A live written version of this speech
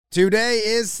Today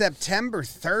is September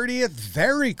 30th,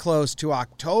 very close to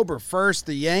October 1st.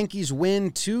 The Yankees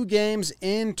win 2 games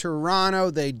in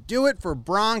Toronto. They do it for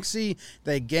Bronxy.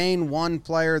 They gain 1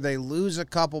 player. They lose a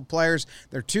couple players.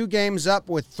 They're 2 games up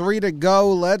with 3 to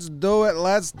go. Let's do it.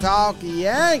 Let's talk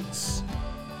Yanks.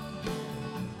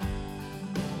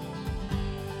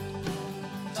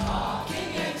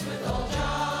 Talking Yanks with old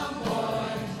John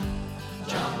Boy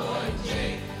and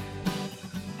Jake.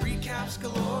 Recaps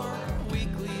galore,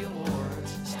 weekly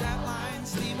awards, stat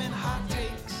lines, steaming hot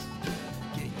takes.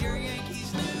 Get your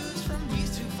Yankees news from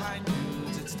these 2 fine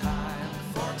dudes. It's time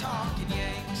for Talking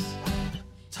Yanks.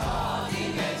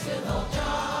 Talking Yanks with old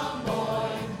John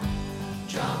Boy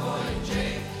and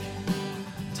Jake.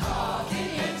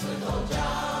 Talking Yanks with old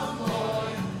John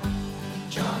Boy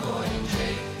and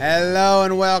Jake. Hello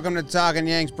and welcome to Talking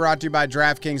Yanks, brought to you by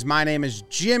DraftKings. My name is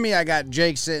Jimmy. I got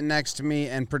Jake sitting next to me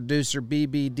and producer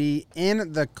BBD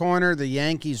in the corner. The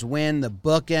Yankees win the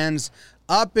bookends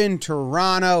up in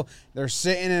Toronto. They're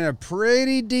sitting in a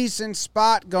pretty decent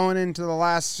spot going into the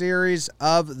last series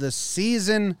of the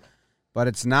season, but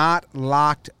it's not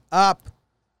locked up.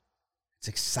 It's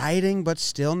exciting, but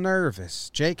still nervous.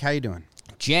 Jake, how you doing?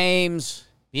 James,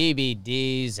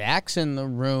 BBD, Zach's in the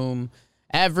room.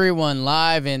 Everyone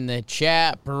live in the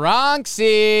chat.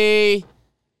 Bronxy!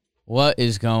 What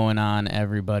is going on,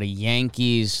 everybody?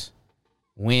 Yankees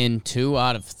win 2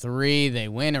 out of 3. They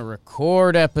win a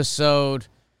record episode.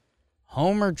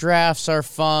 Homer drafts are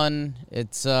fun.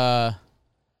 It's,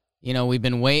 we've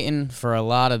been waiting for a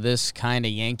lot of this kind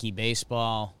of Yankee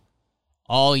baseball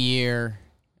all year.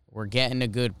 We're getting a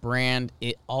good brand.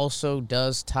 It also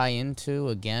does tie into,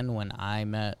 again, when I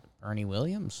met Bernie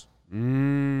Williams.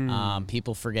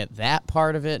 People forget that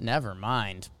part of it. Never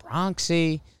mind.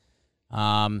 Bronxy.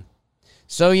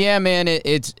 So, yeah, man,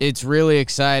 it's really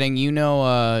exciting. You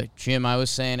know, Jim, I was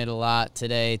saying it a lot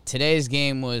today. Today's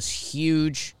game was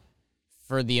huge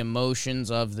for the emotions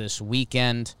of this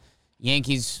weekend.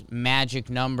 Yankees' magic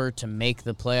number to make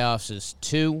the playoffs is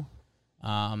 2.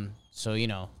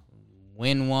 So,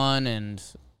 win 1 and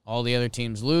all the other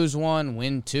teams lose 1.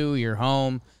 Win 2, you're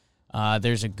home.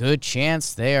 There's a good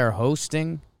chance they are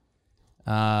hosting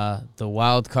the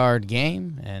wild card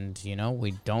game, and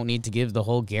we don't need to give the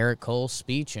whole Garrett Cole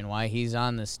speech and why he's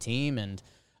on this team. And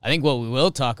I think what we will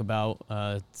talk about,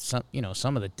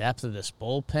 some of the depth of this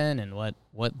bullpen and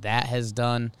what that has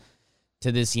done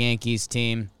to this Yankees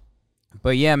team.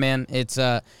 But yeah, man, it's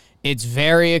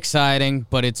very exciting,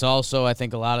 but it's also, I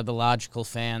think, a lot of the logical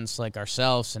fans like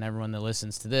ourselves and everyone that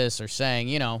listens to this are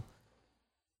saying,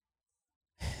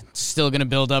 still going to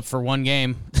build up for 1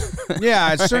 game.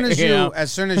 Yeah, as soon as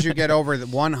you get over the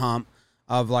one hump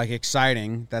of like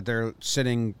exciting that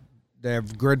they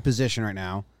have grid position right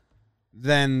now,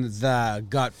 then the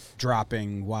gut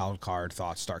dropping wild card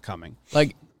thoughts start coming.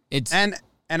 Like it's and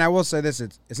I will say this: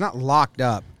 it's not locked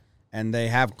up, and they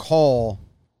have Cole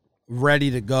ready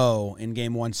to go in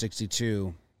game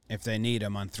 162 if they need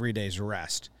him on 3 days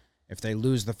rest. If they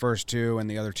lose the first 2 and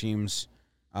the other teams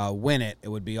win it, it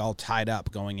would be all tied up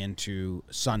going into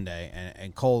Sunday,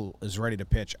 and Cole is ready to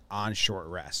pitch on short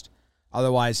rest.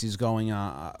 Otherwise, he's going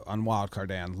on wild card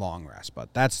day on long rest.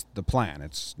 But that's the plan.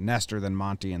 It's Nestor, then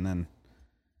Monty, and then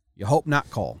you hope not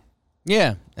Cole.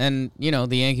 Yeah, and, the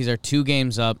Yankees are 2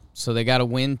 games up, so they got to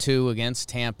win 2 against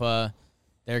Tampa.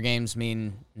 Their games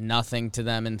mean nothing to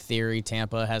them in theory.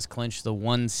 Tampa has clinched the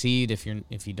 1 seed, if you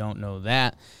don't know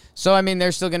that. So,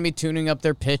 they're still going to be tuning up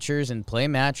their pitchers and play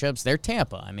matchups. They're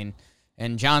Tampa.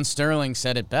 And John Sterling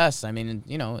said it best.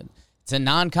 It's a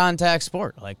non-contact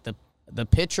sport. Like, the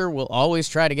pitcher will always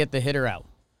try to get the hitter out.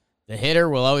 The hitter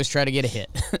will always try to get a hit.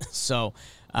 So,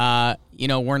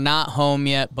 we're not home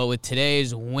yet, but with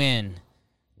today's win,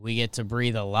 we get to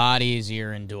breathe a lot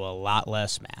easier and do a lot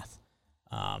less math.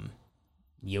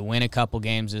 You win a couple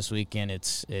games this weekend,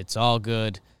 it's all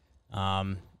good.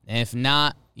 If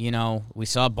not, we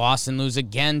saw Boston lose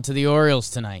again to the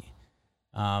Orioles tonight.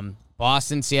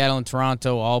 Boston, Seattle, and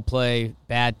Toronto all play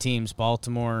bad teams,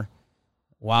 Baltimore,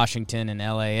 Washington, and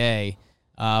LAA.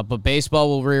 But baseball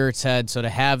will rear its head, so to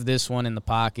have this one in the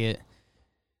pocket,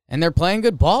 and they're playing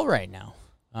good ball right now.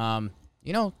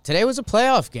 Today was a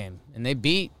playoff game, and they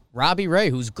beat Robbie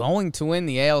Ray, who's going to win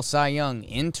the AL Cy Young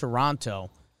in Toronto.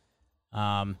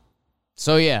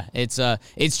 So yeah,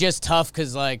 it's just tough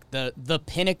because like the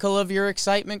pinnacle of your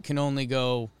excitement can only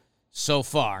go so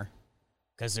far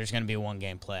because there's going to be a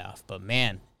 1-game playoff. But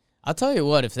man, I'll tell you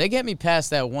what, if they get me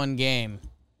past that 1 game,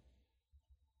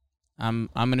 I'm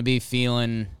going to be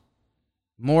feeling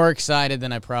more excited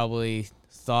than I probably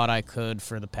thought I could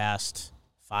for the past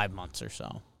 5 months or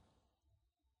so.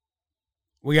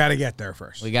 We got to get there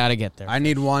first. We got to get there. I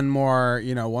need one more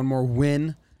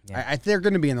win. Yeah. I they're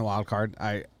going to be in the wild card.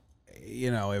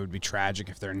 It would be tragic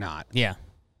if they're not. Yeah.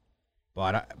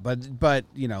 But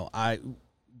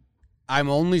I'm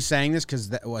only saying this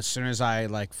because as soon as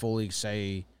I fully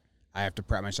say I have to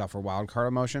prep myself for wild card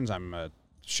emotions, I'm a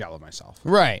shell of myself.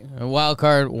 Right. A wild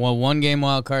card, one game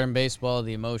wild card in baseball,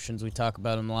 the emotions, we talk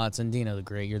about them lots. And Dino, the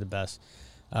great, you're the best.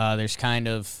 There's kind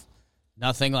of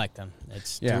nothing like them.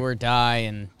 It's do or die,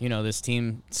 and, this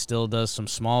team still does some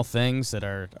small things that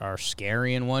are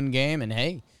scary in one game. And,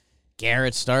 hey,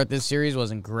 Garrett's start this series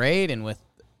wasn't great, and with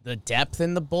the depth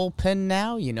in the bullpen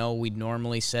now, we'd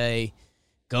normally say,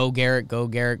 go Garrett, go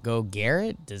Garrett, go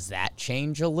Garrett. Does that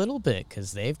change a little bit?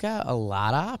 Because they've got a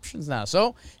lot of options now.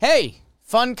 So, hey,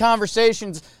 fun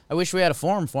conversations. I wish we had a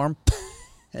forum for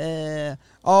them.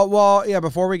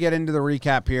 Before we get into the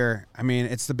recap here,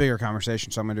 it's the bigger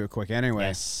conversation, so I'm going to do it quick anyway.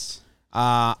 Yes.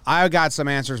 I got some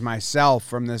answers myself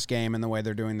from this game and the way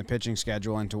they're doing the pitching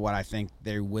schedule into what I think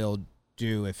they will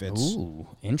do if it's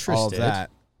interested. all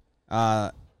of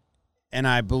that. And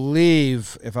I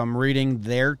believe, if I'm reading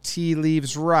their tea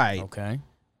leaves right, Okay.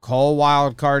 Cole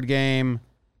wild card game,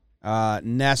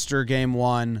 Nestor game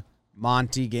 1,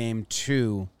 Monty game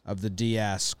 2 of the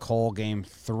DS, Cole game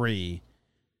 3,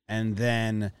 and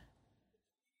then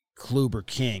Kluber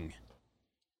King.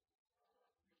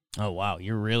 Oh, wow.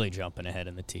 You're really jumping ahead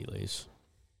in the tea leaves.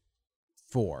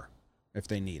 4, if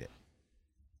they need it.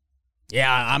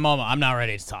 Yeah, I'm not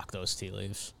ready to talk those tea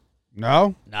leaves.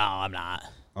 No? No, I'm not.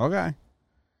 Okay.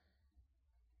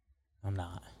 I'm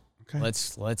not. Okay.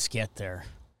 Let's get there.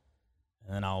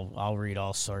 And then I'll read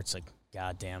all sorts of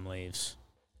goddamn leaves.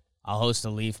 I'll host a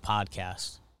Leaf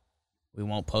podcast. We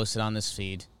won't post it on this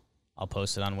feed. I'll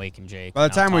post it on Wake and Jake. By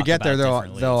the time we get there,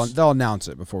 they'll they'll announce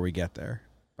it before we get there.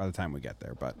 By the time we get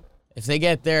there, but if they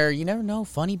get there, you never know.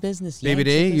 Funny business.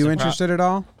 BBD, you interested at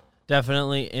all?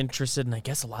 Definitely interested, and I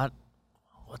guess a lot.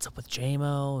 What's up with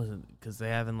JMO? Because they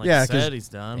haven't said he's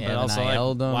done, they but haven't also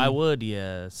IL'd him. why would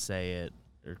you say it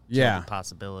or show the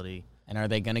possibility? And are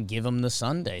they going to give him the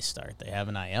Sunday start? They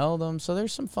haven't IL'd him, so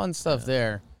there's some fun stuff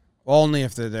there. Only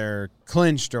if they're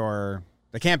clinched or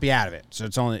they can't be out of it. So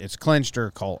it's clinched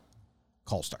or Cole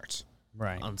starts.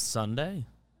 Right. On Sunday?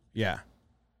 Yeah.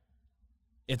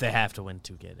 If they have to win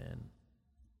to get in.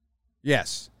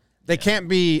 Yes. They can't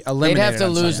be eliminated. They'd have to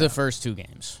on lose Sunday. the first 2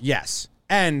 games. Yes.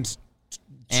 And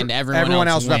everyone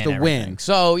else would have to win. everything.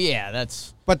 So, yeah,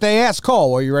 that's... But they asked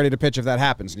Cole, are you ready to pitch if that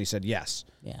happens? And he said yes.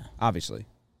 Yeah. Obviously.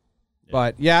 Yeah.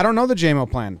 But, I don't know the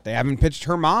JMO plan. They haven't pitched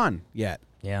Herman yet.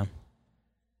 Yeah.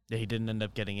 He didn't end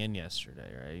up getting in yesterday,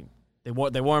 right?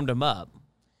 They warmed him up.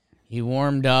 He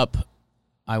warmed up.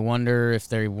 I wonder if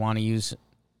they want to use...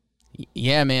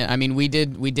 Yeah, man. We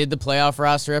did the playoff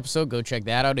roster episode. Go check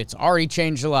that out. It's already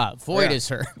changed a lot. Voit is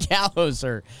hurt. Gallo's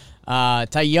hurt.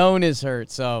 Tyone is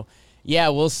hurt. So, yeah,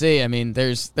 we'll see.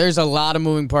 There's a lot of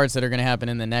moving parts that are going to happen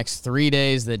in the next 3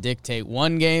 days that dictate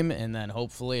one game and then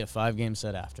hopefully a 5-game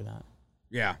set after that.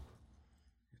 Yeah.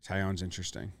 Tyone's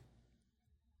interesting.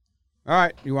 All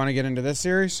right. You want to get into this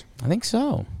series? I think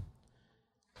so.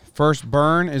 First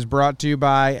burn is brought to you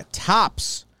by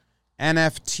Topps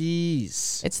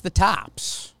NFTs. It's the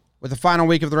Topps. With the final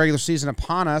week of the regular season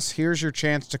upon us, here's your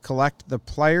chance to collect the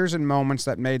players and moments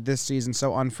that made this season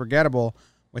so unforgettable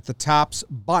with the Topps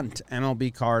Bunt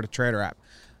MLB card trader app.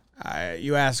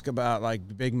 You ask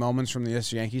about big moments from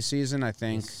this Yankees season. I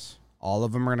think all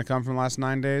of them are going to come from the last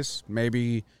 9 days.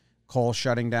 Maybe Cole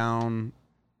shutting down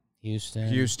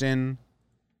Houston.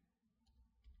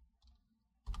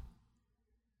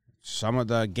 Some of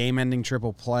the game-ending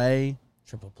triple play.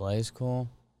 Triple play is cool.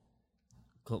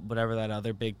 Whatever that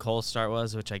other big Cole start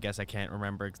was, which I guess I can't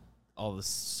remember all the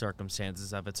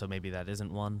circumstances of it, so maybe that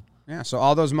isn't one. Yeah, so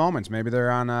all those moments, maybe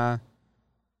they're on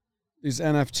these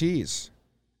NFTs.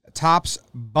 Topps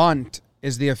Bunt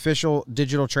is the official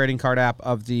digital trading card app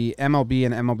of the MLB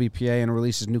and MLBPA and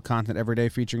releases new content every day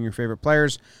featuring your favorite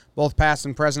players, both past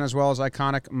and present, as well as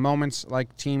iconic moments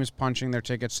like teams punching their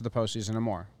tickets to the postseason and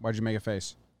more. Why'd you make a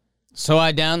face? So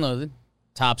I downloaded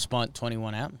Topps Bunt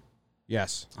 21 app.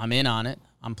 Yes. I'm in on it.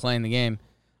 I'm playing the game.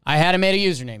 I hadn't made a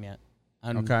username yet.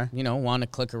 Okay. Want to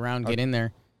click around, get in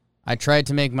there. I tried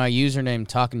to make my username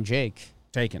Talkin' Jake.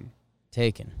 Taken.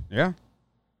 Yeah.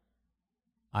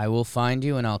 I will find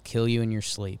you and I'll kill you in your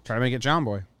sleep. Try to make it John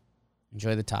Boy.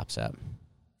 Enjoy the Topps app.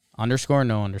 Underscore,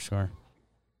 no underscore.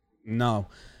 No.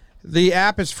 The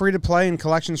app is free to play, and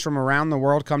collections from around the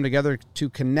world come together to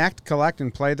connect, collect,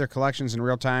 and play their collections in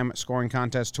real-time scoring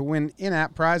contests to win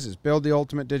in-app prizes. Build the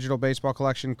ultimate digital baseball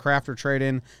collection, craft or trade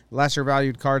in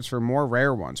lesser-valued cards for more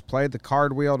rare ones. Play the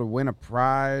card wheel to win a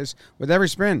prize with every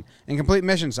spin, and complete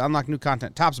missions to unlock new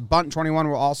content. Topps Bunt 21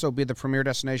 will also be the premier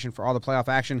destination for all the playoff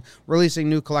action, releasing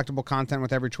new collectible content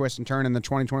with every twist and turn in the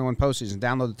 2021 postseason.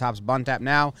 Download the Topps Bunt app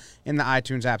now in the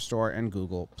iTunes App Store and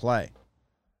Google Play.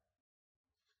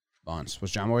 Bonds. Was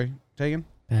John Boy taken?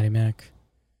 Patty Mac.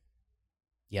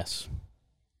 Yes.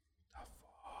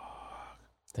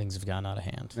 Things have gotten out of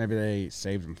hand. Maybe they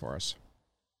saved him for us.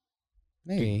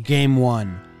 Maybe. Game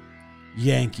 1.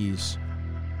 Yankees.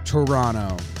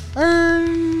 Toronto.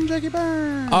 Burn, Jackie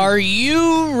Burn. Are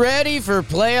you ready for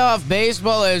playoff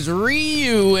baseball as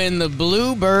Ryu and the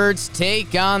Bluebirds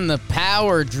take on the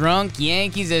power-drunk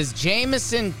Yankees as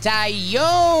Jameson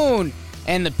Taillon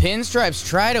and the Pinstripes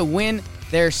try to win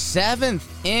their 7th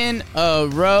in a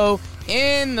row?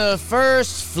 In the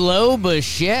first, Flo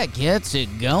Bichette gets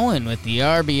it going with the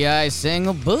RBI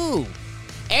single. Boo!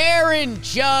 Aaron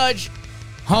Judge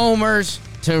homers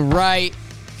to right.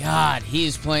 God,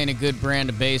 he's playing a good brand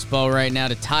of baseball right now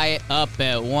to tie it up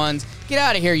at ones. Get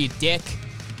out of here, you dick.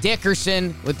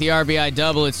 Dickerson with the RBI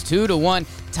double. It's 2-1.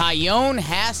 Taillon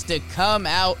has to come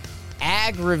out,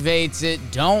 aggravates it.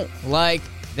 Don't like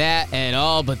that at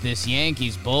all, but this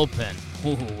Yankees bullpen.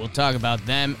 Ooh, we'll talk about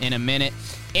them in a minute.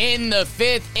 In the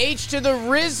 5th, H to the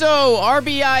Rizzo,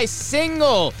 RBI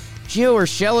single. Gio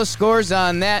Urshela scores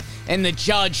on that, and the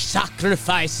Judge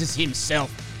sacrifices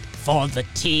himself for the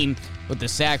team with the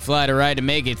sac fly to right to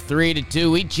make it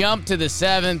 3-2. We jump to the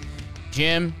 7th.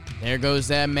 Jim, there goes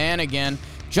that man again.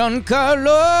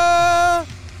 Giancarlo,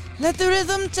 let the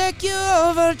rhythm take you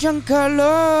over,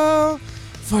 Giancarlo.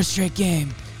 4th straight game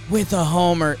with a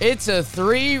homer. It's a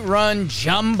 3-run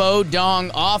jumbo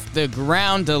dong off the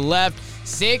ground to left.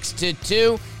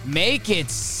 6-2. Make it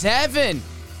 7.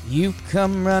 You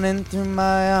come running through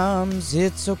my arms.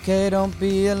 It's okay, don't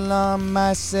be alarmed.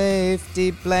 My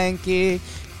safety blanket.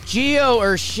 Gio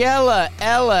Urshela,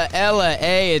 Ella,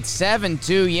 A. It's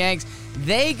 7-2 Yanks.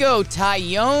 They go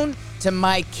Taillon to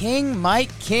Mike King,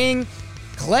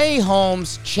 Clay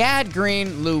Holmes, Chad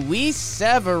Green, Luis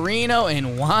Severino,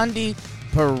 and Wandy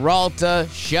Peralta.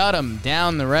 Shut them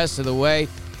down the rest of the way.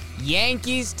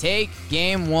 Yankees take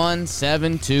Game 1,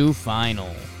 7-2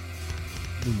 final.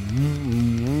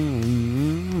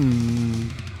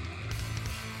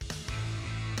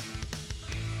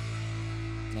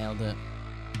 Nailed it.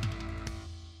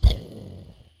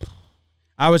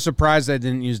 I was surprised they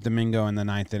didn't use Domingo in the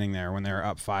 9th inning there when they were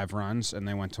up 5 runs and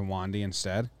they went to Wandy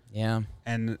instead. Yeah.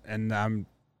 And never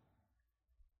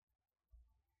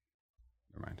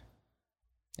mind.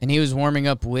 And he was warming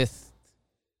up with...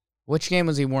 Which game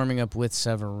was he warming up with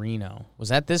Severino? Was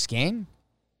that this game?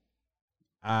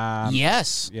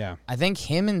 Yes. Yeah. I think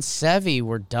him and Sevy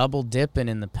were double dipping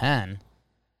in the pen.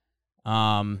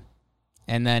 And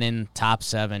then in top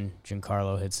 7,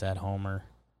 Giancarlo hits that homer.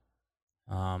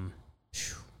 That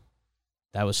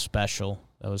was special.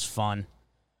 That was fun.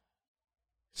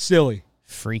 Silly.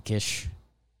 Freakish.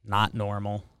 Not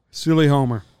normal. Silly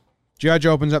homer. Judge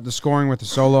opens up the scoring with a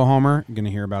solo homer. You're going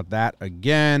to hear about that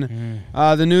again.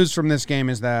 The news from this game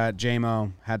is that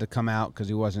J-Mo had to come out because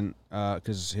he wasn't,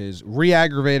 because his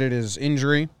re-aggravated his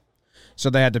injury. So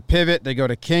they had to pivot. They go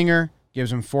to Kinger,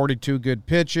 gives him 42 good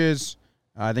pitches.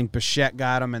 I think Bichette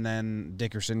got him, and then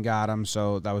Dickerson got him.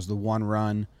 So that was the 1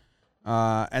 run.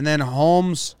 And then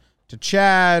Holmes to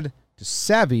Chad to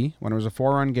Sevy when it was a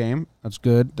 4-run game. That's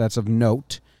good. That's of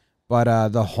note. But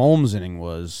the Holmes inning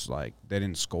was like, they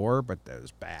didn't score, but that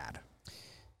was bad.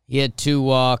 He had 2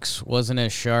 walks, wasn't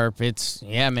as sharp. It's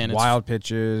wild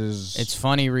pitches. It's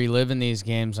funny reliving these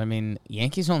games. I mean,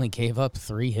 Yankees only gave up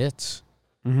 3 hits.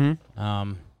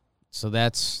 Mm-hmm. So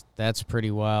that's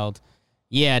pretty wild.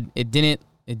 Yeah, it didn't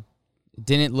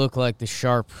look like the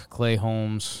sharp Clay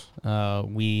Holmes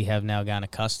we have now gotten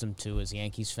accustomed to as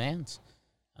Yankees fans.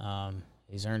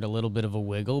 He's earned a little bit of a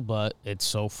wiggle, but it's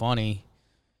so funny.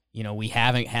 You know, we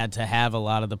haven't had to have a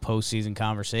lot of the postseason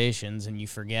conversations, and you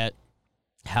forget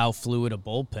how fluid a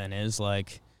bullpen is.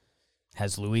 Like,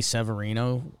 has Luis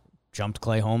Severino jumped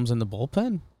Clay Holmes in the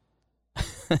bullpen?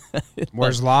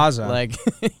 Where's Laza? Like,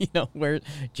 where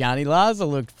Johnny Laza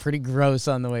looked pretty gross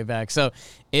on the way back. So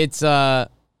it's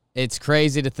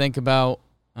crazy to think about.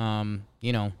 Clay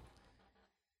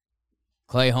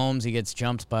Holmes, he gets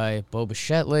jumped by Bo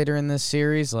Bichette later in this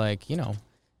series. Like,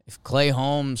 if Clay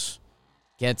Holmes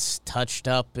gets touched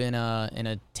up in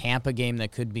a Tampa game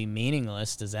that could be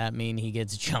meaningless, does that mean he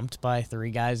gets jumped by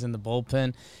 3 guys in the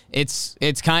bullpen?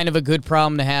 It's kind of a good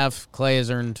problem to have. Clay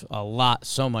has earned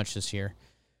so much this year.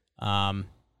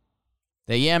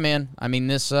 Yeah, man. I mean,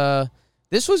 this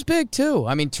was big too.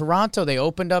 I mean, Toronto, they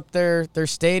opened up their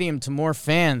stadium to more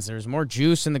fans. There's more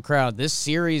juice in the crowd. This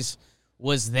series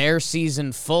was their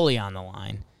season fully on the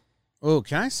line. Oh,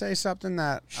 can I say something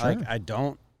that Sure. I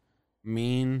don't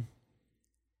mean?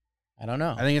 I don't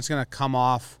know. I think it's going to come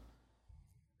off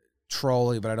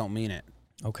trolly, but I don't mean it.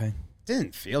 Okay.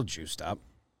 Didn't feel juiced up,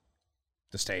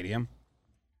 the stadium.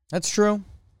 That's true.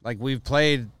 Like, we've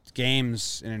played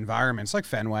games in environments like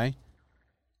Fenway.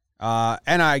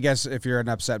 And I guess if you're an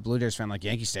upset Blue Jays fan, like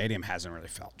Yankee Stadium hasn't really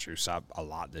felt juiced up a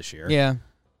lot this year. Yeah.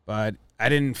 But I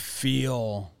didn't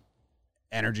feel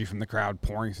energy from the crowd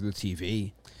pouring through the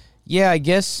TV. Yeah, I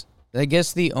guess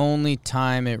the only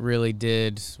time it really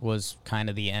did was kind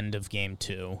of the end of Game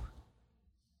 2.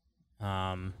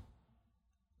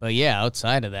 But yeah,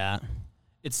 outside of that,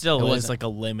 It still It is wasn't- like a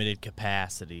limited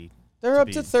capacity. they're up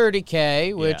to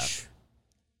 30K, which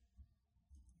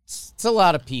it's a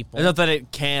lot of people. Enough that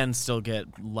it can still get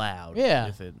loud. Yeah.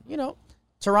 If it,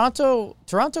 Toronto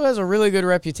has a really good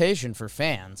reputation for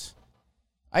fans.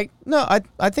 I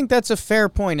think that's a fair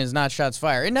point, is not shots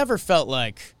fired. It never felt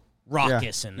like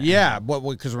raucous in there. Yeah,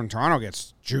 because when Toronto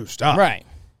gets juiced up, Right.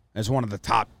 it's one of the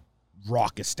top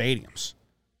raucous stadiums,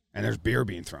 and there's beer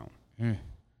being thrown.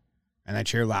 And they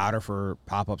cheer louder for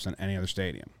pop-ups than any other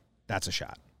stadium. That's a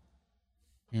shot.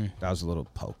 That was a little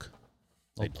poke.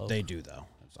 They do, though.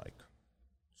 It's like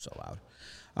so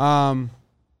loud.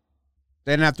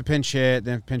 They didn't have to pinch hit.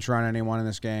 They didn't pinch run anyone in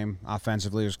this game.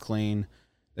 Offensively, it was clean.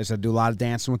 They said do a lot of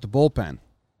dancing with the bullpen.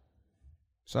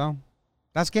 So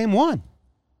that's game 1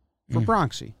 for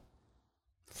Bronxy.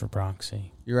 For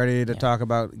Bronxy. You ready to talk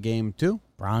about game 2?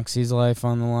 Bronxy's life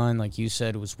on the line, like you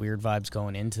said, was weird vibes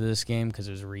going into this game because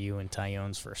it was Ryu and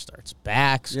Tyone's first starts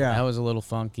back. So Yeah. that was a little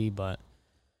funky, but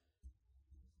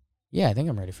yeah, I think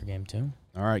I'm ready for game 2.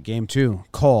 All right, game 2.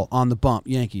 Cole on the bump.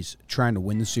 Yankees trying to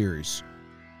win the series.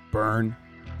 Burn,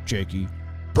 Jakey,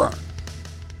 burn.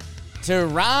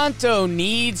 Toronto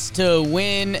needs to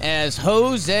win as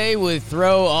Jose would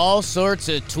throw all sorts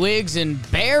of twigs and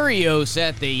Barrios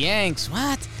at the Yanks.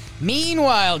 What?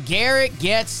 Meanwhile, Garrett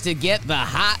gets to get the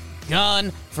hot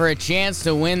gun for a chance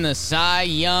to win the Cy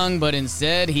Young, but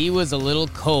instead he was a little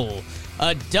cold.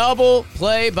 A double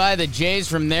play by the Jays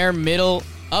from their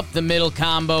up the middle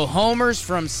combo. Homers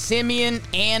from Simeon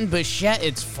and Bichette.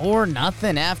 It's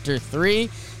 4-0 after 3.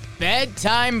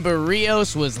 Bedtime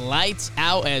Barrios was lights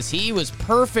out as he was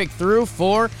perfect through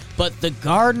 4, but the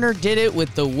Gardner did it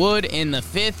with the wood in the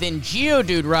 5th, and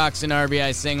Geodude rocks an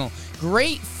RBI single.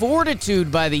 Great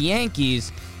fortitude by the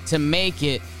Yankees to make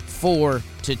it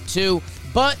 4-2,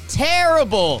 but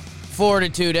terrible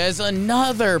fortitude as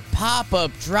another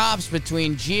pop-up drops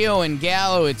between Gio and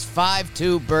Gallo. It's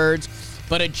 5-2 Birds,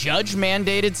 but a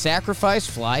judge-mandated sacrifice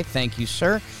fly, thank you,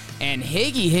 sir. And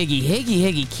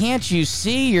Higgy, can't you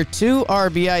see your 2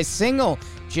 RBI single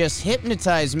just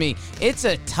hypnotized me? It's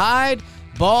a tied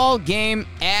ball game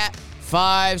at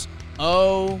 5s.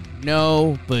 Oh,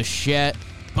 no, Bichette.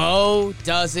 Bo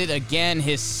does it again,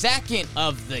 his 2nd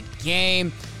of the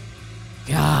game.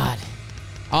 God.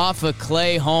 Off of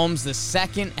Clay Holmes, the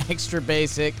 2nd extra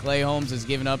base hit Clay Holmes has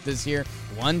given up this year.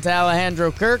 1 to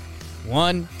Alejandro Kirk,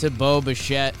 1 to Bo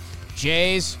Bichette.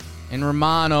 Jays and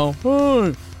Romano,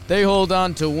 they hold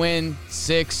on to win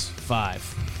 6-5.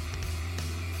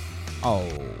 Oh.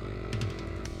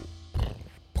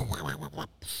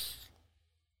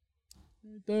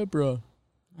 Deborah.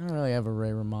 I don't really have a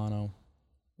Ray Romano.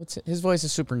 His voice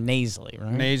is super nasally,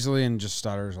 right? Nasally and just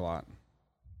stutters a lot.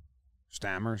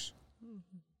 Stammers.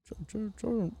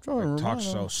 Talks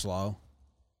so slow.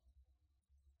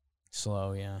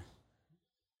 Slow, yeah.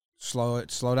 Slow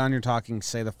down your talking.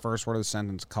 Say the first word of the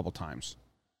sentence a couple times.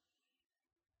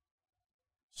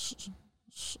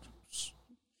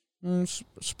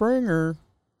 Springer.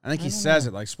 I think he says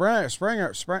it like Springer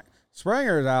is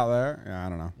out there. Yeah, I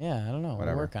don't know. Yeah, I don't know.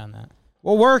 Whatever. We'll work on that.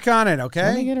 We'll work on it, Let me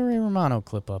okay? get a Ray Romano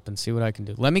clip up and see what I can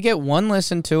do. Let me get one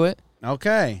listen to it.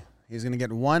 Okay. He's going to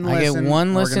get one I get listen.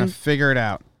 one We're listen. going to figure it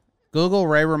out. Google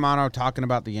Ray Romano talking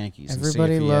about the Yankees Everybody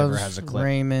and see if he ever loves has a clip.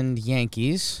 Raymond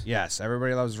Yankees. Yes,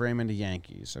 everybody loves Raymond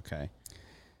Yankees. Okay.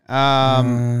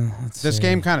 Let's This see.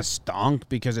 game kind of stunk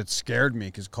because it scared me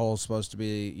because Cole's supposed to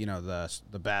be,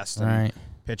 the best and Right.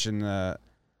 pitch in the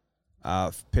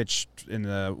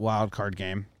wild card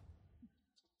game.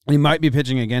 He might be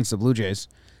pitching against the Blue Jays,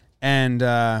 and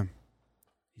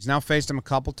he's now faced him a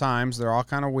couple times. They're all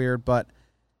kind of weird, but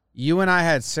You and I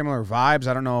had similar vibes.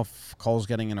 I don't know if Cole's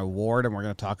getting an award and we're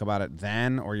going to talk about it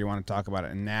then, or you want to talk about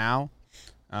it now.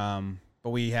 But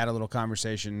we had a little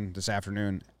conversation this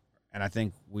afternoon, and I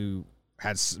think we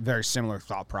had very similar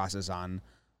thought process on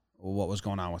what was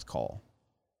going on with Cole.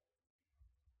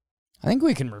 I think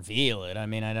we can reveal it. I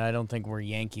mean, I don't think we're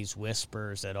Yankees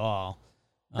whispers at all.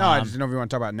 No, I just didn't know if you want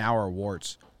to talk about now or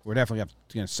awards. We're definitely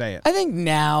going to say it. I think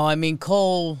now, I mean,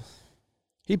 Cole,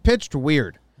 He pitched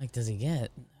weird. like, does he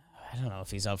get, I don't know if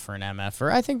he's up for an MF,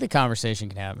 or I think the conversation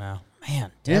can happen now.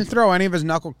 Man, He didn't throw any of his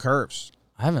knuckle curves.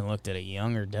 I haven't looked at a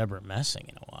younger Deborah Messing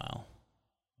in a while.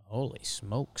 Holy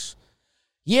smokes.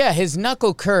 Yeah, his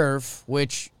knuckle curve,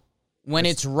 which when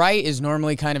it's right is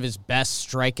normally kind of his best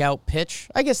strikeout pitch.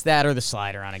 I guess that or the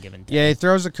slider on a given day. Yeah, he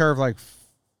throws the curve like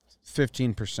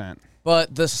 15%.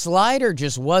 But the slider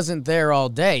just wasn't there all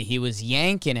day. He was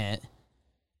yanking it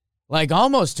like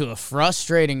almost to a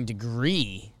frustrating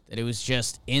degree that it was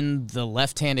just in the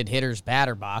left-handed hitter's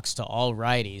batter box to all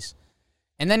righties.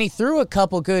 And then he threw a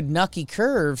couple good knucky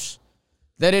curves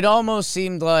that it almost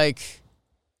seemed like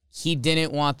he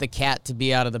didn't want the cat to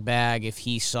be out of the bag if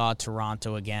he saw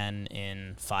Toronto again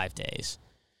in 5 days.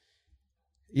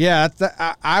 Yeah,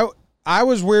 I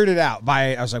was weirded out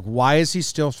by, I was like, why is he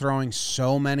still throwing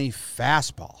so many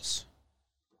fastballs?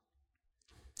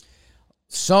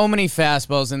 So many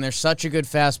fastballs, and they're such a good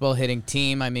fastball hitting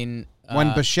team. I mean,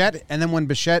 When Bichette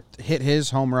hit his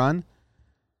home run,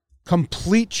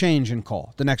 complete change in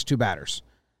Cole, the next two batters.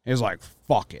 He was like,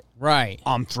 fuck it. right.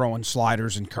 I'm throwing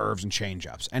sliders and curves and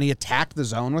changeups. And he attacked the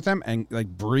zone with them and like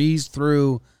breezed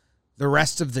through the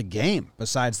rest of the game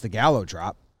besides the Gallo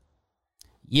drop.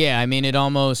 Yeah, I mean, it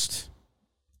almost,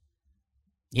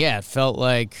 it felt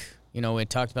like, we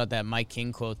talked about that Mike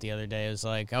King quote the other day. It was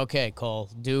like, okay, Cole,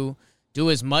 do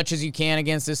as much as you can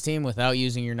against this team without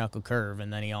using your knuckle curve.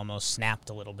 And then he almost snapped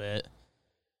a little bit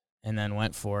and then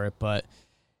went for it. But,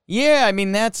 yeah, I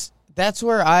mean, that's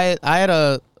where I had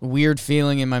a weird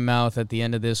feeling in my mouth at the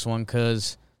end of this one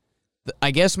because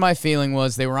I guess my feeling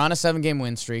was they were on a 7-game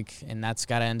win streak, and that's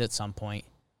got to end at some point.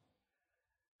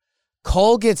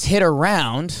 Cole gets hit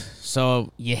around,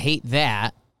 so you hate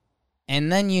that.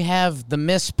 And then you have the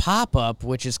missed pop-up,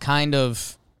 which is kind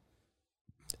of,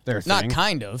 Their thing. not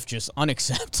kind of, just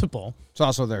unacceptable. It's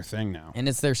also their thing now. And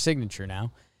it's their signature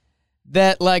now.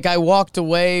 That, like, I walked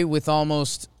away with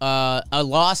almost a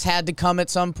loss had to come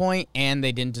at some point, and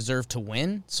they didn't deserve to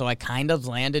win. So I kind of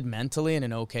landed mentally in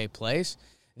an okay place.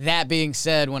 That being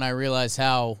said, when I realized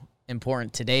how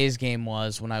important today's game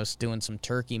was, when I was doing some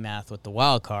turkey math with the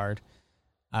wild card,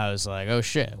 I was like, oh,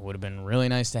 shit, it would have been really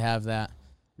nice to have that.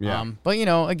 Yeah. But,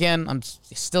 again, I'm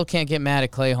still can't get mad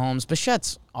at Clay Holmes.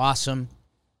 Bichette's awesome.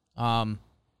 I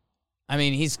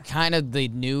mean, he's kind of the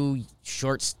new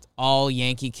all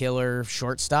Yankee killer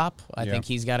shortstop. I think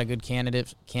he's got a good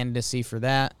candidacy for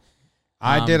that.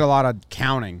 I did a lot of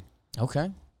counting.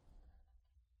 Okay.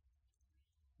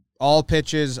 All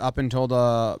pitches up until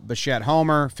the Bichette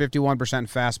homer, 51%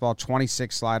 fastball,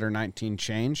 26 slider, 19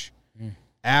 change.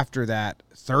 After that,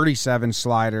 37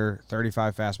 slider,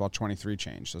 35 fastball, 23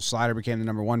 change. So slider became the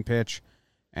number one pitch,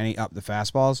 and he upped the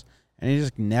fastballs, and he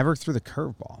just never threw the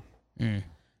curveball.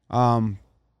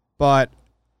 But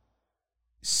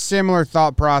similar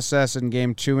thought process in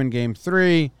Game 2 and Game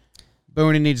 3.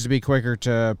 Booney needs to be quicker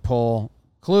to pull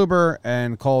Kluber,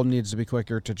 and Cole needs to be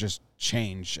quicker to just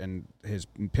change and his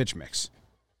pitch mix.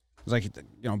 It's like,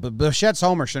 but Bichette's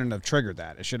homer shouldn't have triggered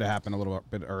that. It should have happened a little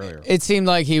bit earlier. It seemed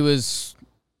like he was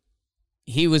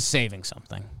saving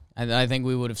something. I think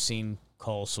we would have seen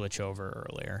Cole switch over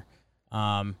earlier.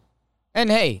 And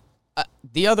hey,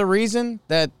 the other reason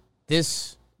that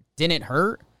this didn't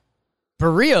hurt,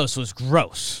 Barrios was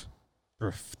gross.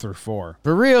 Through 4.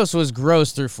 Barrios was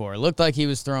gross through 4. It looked like he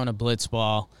was throwing a blitz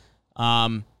ball.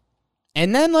 And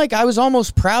then, I was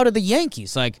almost proud of the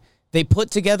Yankees. They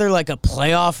put together, a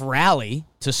playoff rally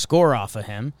to score off of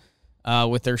him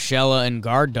with their Urshela and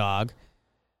guard dog.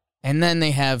 And then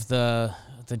they have the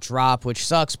drop, which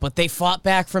sucks, but they fought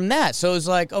back from that. So it was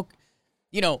like, okay,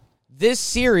 this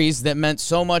series that meant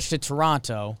so much to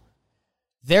Toronto,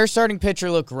 their starting pitcher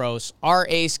looked gross. Our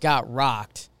ace got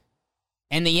rocked.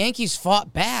 And the Yankees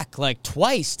fought back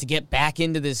twice to get back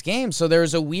into this game. So there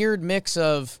was a weird mix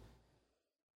of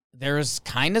there was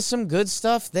kind of some good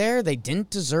stuff there. They didn't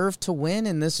deserve to win,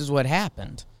 and this is what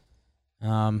happened.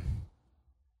 So,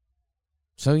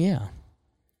 yeah.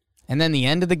 And then the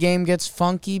end of the game gets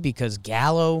funky because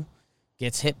Gallo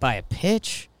gets hit by a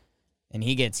pitch, and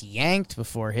he gets yanked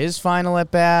before his final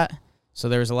at-bat. So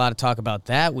there was a lot of talk about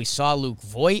that. We saw Luke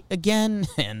Voit again,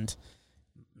 and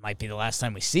might be the last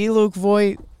time we see Luke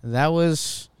Voit. That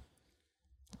was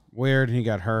Weird. He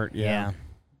got hurt. Yeah. Yeah.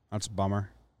 That's a bummer.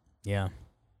 Yeah.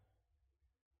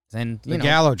 And, The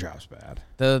Gallo drop's bad.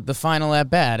 the final at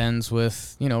bat ends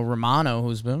with, Romano,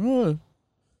 who's been,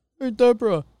 hey,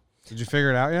 Deborah. Did you figure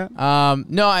it out yet?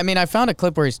 No, I mean, I found a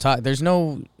clip where he's talking. There's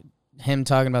no him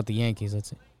talking about the Yankees. Let's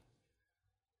see.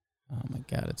 Oh, my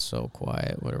God, it's so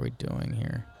quiet. What are we doing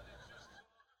here?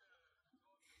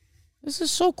 This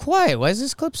is so quiet. Why is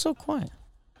this clip so quiet?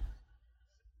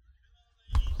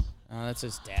 Oh, that's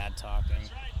his dad talking.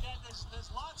 That's right, Dad.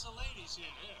 There's lots of ladies here.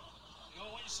 You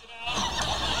always sit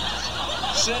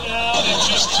down and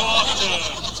just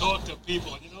talk to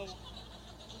people.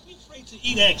 Don't be afraid to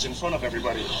eat eggs in front of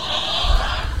everybody.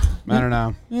 I don't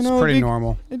know. It's pretty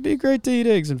normal. It'd be great to eat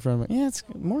eggs in front of it. Yeah, it's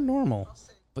more normal.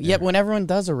 But yet, when everyone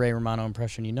does a Ray Romano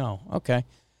impression, okay,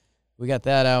 we got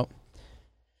that out.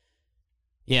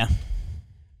 Yeah.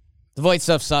 The Voight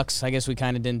stuff sucks. I guess we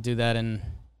kind of didn't do that in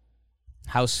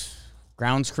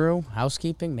grounds crew,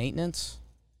 housekeeping, maintenance.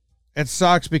 It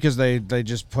sucks because they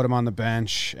just put him on the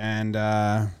bench, and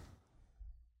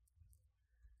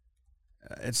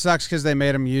it sucks because they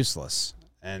made him useless,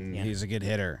 and he's a good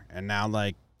hitter. And now,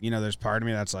 there's part of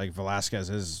me that's like Velasquez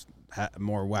is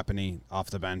more weapony off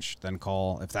the bench than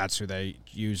Cole, if that's who they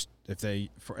used,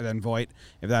 than Voight,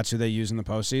 if that's who they use in the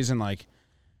postseason.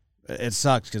 It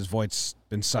sucks because Voight's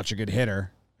been such a good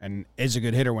hitter and is a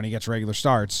good hitter when he gets regular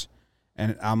starts,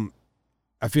 and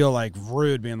I feel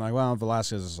rude being well,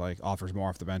 Velasquez is offers more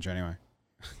off the bench anyway.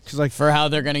 Because for how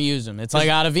they're going to use him. It's like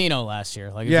Ottavino last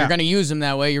year. If you're going to use him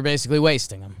that way, you're basically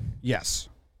wasting him. Yes.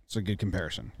 It's a good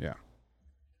comparison. Yeah.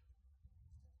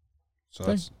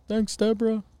 So Thanks,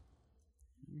 Deborah.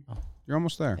 You're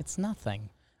almost there. It's nothing.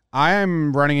 I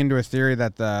am running into a theory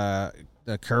that the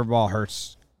curveball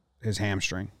hurts his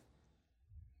hamstring.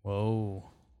 Whoa.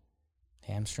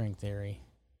 Hamstring theory.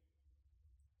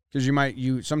 Because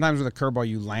sometimes with a curveball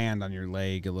you land on your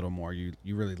leg a little more. You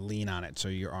really lean on it so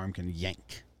your arm can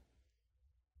yank.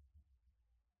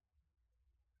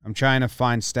 I'm trying to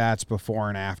find stats before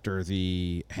and after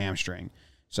the hamstring.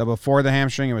 So before the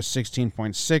hamstring it was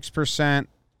 16.6%,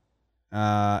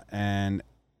 and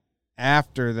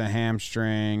after the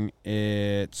hamstring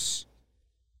it's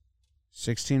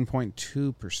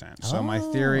 16.2%. So my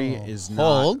theory is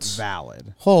not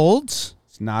valid. Holds.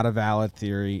 It's not a valid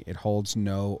theory. It holds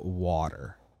no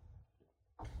water.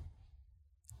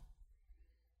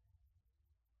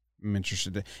 I'm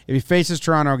interested. If he faces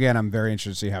Toronto again, I'm very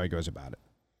interested to see how he goes about it.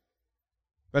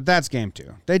 But that's game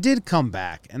 2. They did come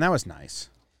back, and that was nice.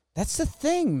 That's the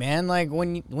thing, man.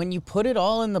 When you put it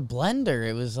all in the blender,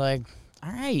 it was all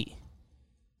right.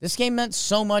 This game meant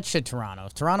so much to Toronto.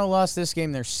 If Toronto lost this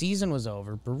game, their season was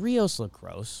over. Barrios looked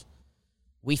gross.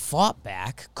 We fought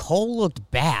back. Cole looked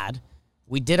bad.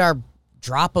 We did our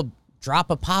drop a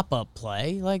pop-up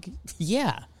play.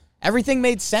 Everything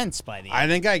made sense by the end. I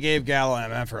think I gave Gallo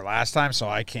MF for last time, so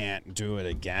I can't do it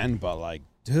again. But,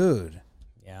 dude.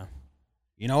 Yeah.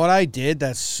 You know what I did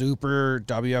that's super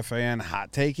WFAN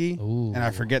hot takey? Ooh. And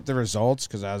I forget the results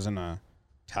because I was in a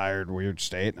tired, weird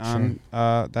state on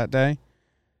that day.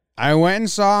 I went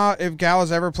and saw if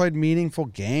Gallo's ever played meaningful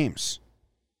games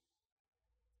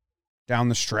down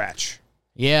the stretch.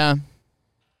 Yeah.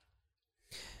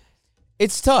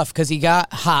 It's tough because he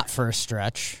got hot for a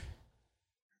stretch,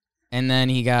 and then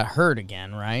he got hurt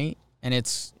again, right? And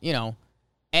it's,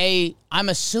 I'm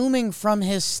assuming from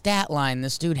his stat line,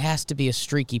 this dude has to be a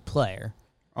streaky player.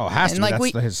 Oh, it has to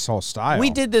be. That's his whole style. We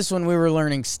did this when we were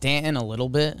learning Stanton a little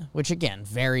bit, which, again,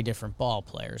 very different ball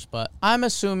players. But I'm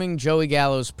assuming Joey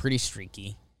Gallo's pretty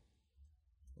streaky.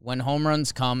 When home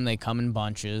runs come, they come in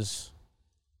bunches.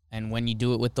 And when you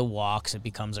do it with the walks, it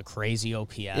becomes a crazy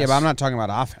OPS. Yeah, but I'm not talking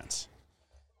about offense.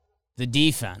 The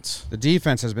defense. The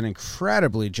defense has been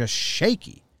incredibly just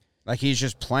shaky. He's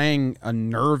just playing a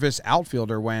nervous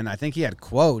outfielder when I think he had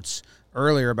quotes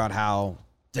earlier about how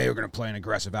they were going to play an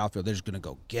aggressive outfield. They're just going to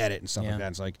go get it and stuff like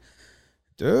that. It's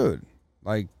dude,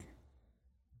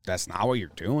 that's not what you're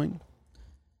doing.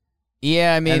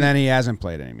 Yeah, I mean. And then he hasn't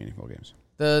played any meaningful games.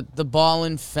 The ball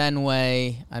in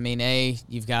Fenway,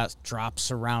 you've got drops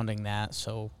surrounding that,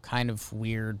 so kind of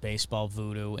weird baseball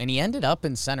voodoo. And he ended up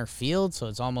in center field, so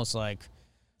it's almost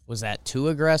was that too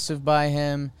aggressive by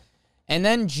him? And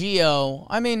then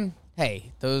Gio,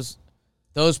 hey, those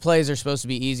plays are supposed to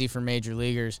be easy for major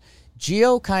leaguers.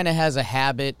 Gio kind of has a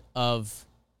habit of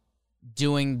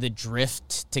doing the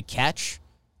drift to catch.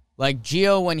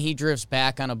 Gio, when he drifts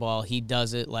back on a ball, he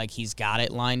does it like he's got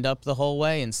it lined up the whole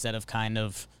way instead of kind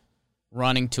of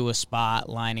running to a spot,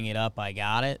 lining it up, I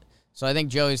got it. So I think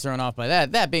Joey's thrown off by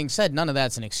that. That being said, none of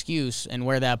that's an excuse, and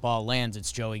where that ball lands,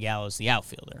 it's Joey Gallo's the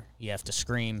outfielder. You have to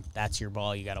scream, that's your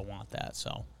ball, you got to want that.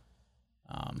 So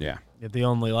Yeah. The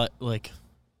only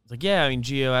yeah, I mean,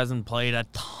 Gio hasn't played a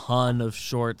ton of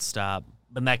shortstop,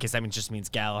 but in that case, that just means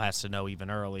Gallo has to know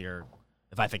even earlier.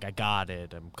 If I think I got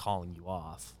it, I'm calling you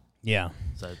off. Yeah.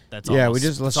 So that's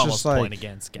let's almost just like point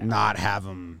against Gallo. not have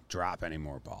him drop any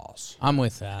more balls. I'm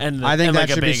with that. And I think and that like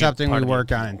a should be big something we part of the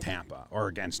work on in appeal. Tampa or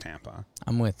against Tampa.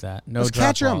 I'm with that. No Let's drop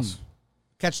catch him. balls.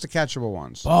 Catch the catchable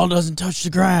ones. Ball doesn't touch the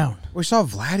ground. We saw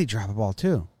Vladdy drop a ball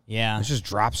too. Yeah. It's just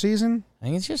drop season. I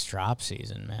think it's just drop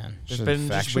season, man. There's Just been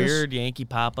infectious. just weird Yankee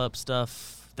pop-up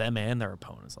stuff, them and their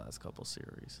opponents last couple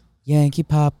series. Yankee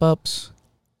pop-ups.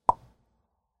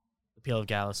 The PL of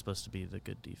Gallo is supposed to be the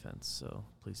good defense, so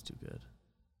please do good.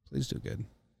 Please do good.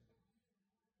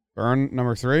 Burn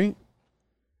number 3.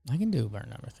 I can do burn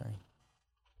number 3.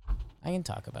 I can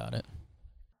talk about it.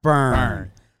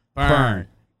 Burn. Burn.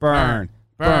 Burn.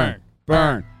 Burn. Burn.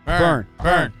 Burn. Burn.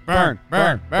 Burn.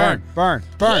 Burn. Burn. Burn.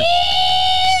 Burn.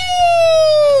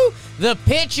 The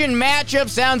pitching matchup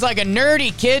sounds like a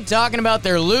nerdy kid talking about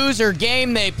their loser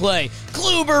game they play.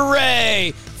 Kluber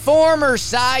Ray, former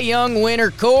Cy Young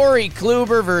winner Corey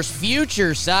Kluber versus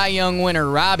future Cy Young winner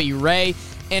Robbie Ray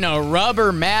in a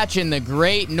rubber match in the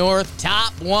Great North.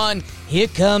 Top 1. Here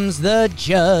comes the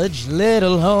judge,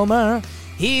 little Homer.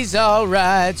 He's all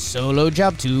right, solo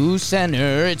job to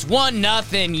center. It's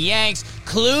 1-0 Yanks.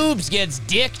 Klubs gets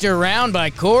dicked around by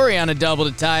Corey on a double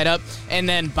to tie it up. And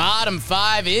then bottom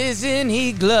 5, isn't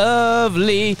he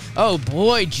lovely? Oh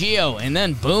boy, Gio. And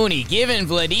then Booney giving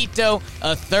Vladito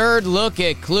a third look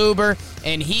at Kluber.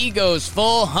 And he goes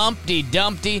full Humpty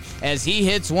Dumpty as he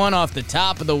hits one off the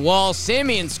top of the wall.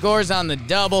 Simeon scores on the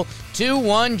double.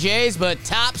 2-1 Jays, but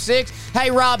top 6.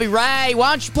 Hey, Robbie Ray,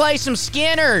 why don't you play some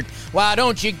Skinner? Why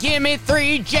don't you give me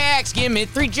 3 jacks? Give me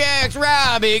 3 jacks,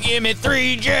 Robbie. Give me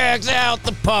 3 jacks out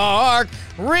the park.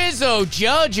 Rizzo,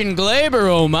 Judge, and Glaber,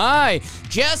 oh my.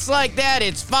 Just like that,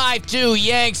 it's 5-2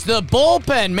 Yanks. The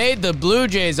bullpen made the Blue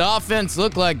Jays offense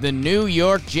look like the New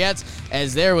York Jets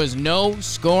as there was no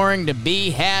scoring to be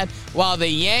had, while the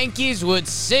Yankees would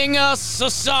sing us a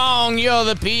song. You're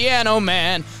the piano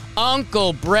man.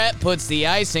 Uncle Brett puts the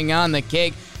icing on the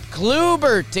cake.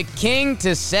 Kluber to King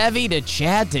to Sevy to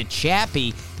Chad to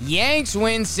Chappie. Yanks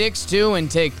win 6-2 and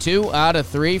take 2 out of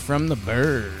 3 from the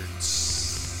Birds.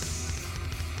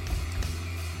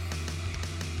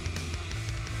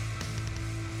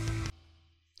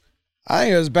 I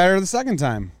think it was better the second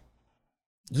time.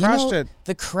 Crushed it.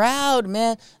 The crowd,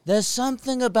 man. There's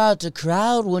something about the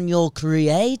crowd when you're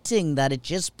creating that it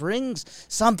just brings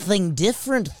something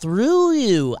different through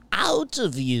you, out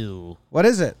of you. What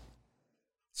is it?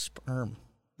 Sperm.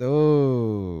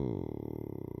 Oh.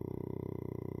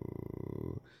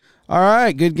 All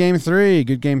right, good game 3.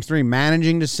 Good game 3.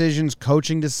 Managing decisions,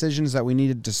 coaching decisions that we need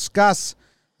to discuss.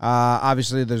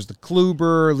 Obviously, there's the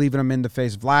Kluber, leaving him in to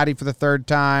face Vladdy for the 3rd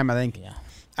time. I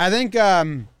think I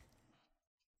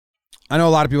know a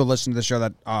lot of people listen to the show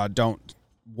that don't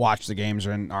watch the games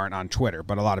or aren't on Twitter,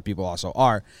 but a lot of people also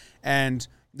are. And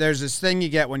there's this thing you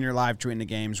get when you're live tweeting the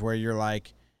games where you're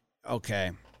like,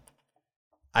 okay,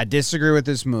 I disagree with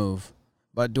this move,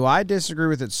 but do I disagree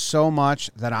with it so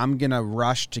much that I'm going to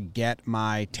rush to get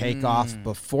my take off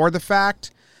before the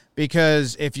fact?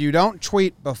 Because if you don't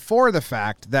tweet before the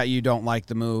fact that you don't like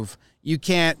the move, you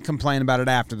can't complain about it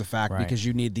after the fact because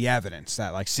you need the evidence.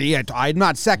 That, like, see, I'm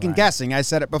not second guessing. I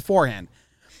said it beforehand.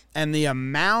 And the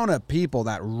amount of people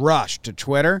that rush to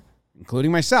Twitter,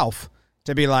 including myself,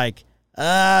 to be like,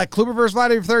 Kluber versus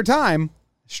Vladdy for 3rd time,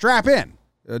 strap in.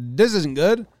 This isn't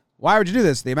good. Why would you do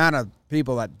this? The amount of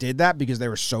people that did that because they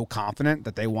were so confident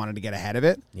that they wanted to get ahead of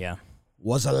it. Yeah.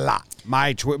 Was a lot.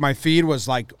 My feed was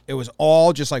like, it was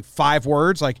all just like 5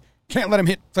 words, like, can't let him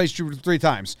hit face 3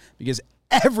 times, because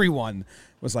everyone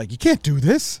was like, you can't do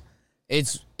this.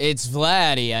 It's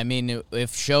Vladdy. I mean,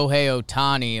 if Shohei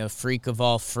Ohtani, a freak of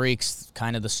all freaks,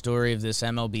 kind of the story of this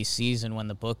MLB season when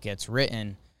the book gets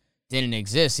written, didn't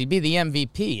exist, he'd be the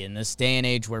MVP in this day and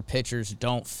age where pitchers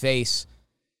don't face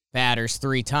batters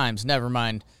 3 times. Never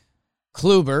mind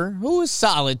Kluber, who was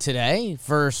solid today,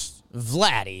 versus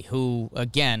Vladdy, who,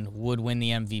 again, would win the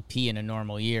MVP in a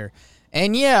normal year.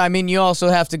 And, yeah, I mean, you also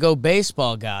have to go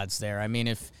baseball gods there. I mean,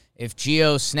 if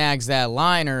Gio snags that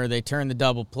liner or they turn the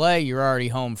double play, you're already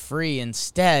home free.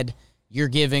 Instead, you're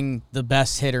giving the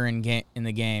best hitter in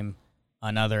the game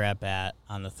another at-bat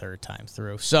on the 3rd time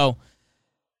through. So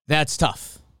that's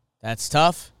tough. That's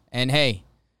tough. And, hey,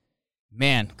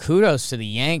 man, kudos to the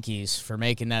Yankees for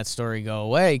making that story go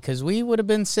away, because we would have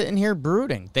been sitting here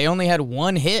brooding. They only had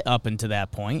 1 hit up until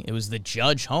that point. It was the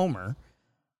Judge homer,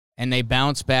 and they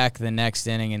bounce back the next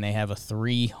inning, and they have a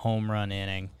 3-home run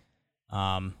inning.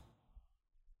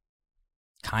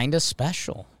 Kind of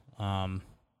special.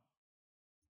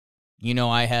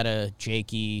 I had a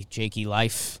Jakey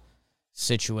life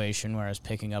situation where I was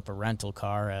picking up a rental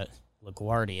car at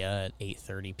LaGuardia at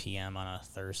 8:30 p.m. on a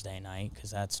Thursday night because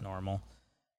that's normal.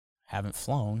 Haven't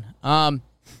flown. And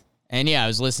yeah, I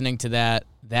was listening to that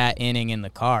inning in the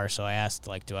car, so I asked,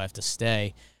 like, do I have to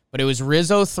stay? But it was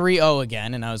Rizzo 3-0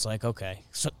 again, and I was like, okay.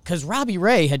 So, because Robbie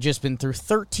Ray had just been through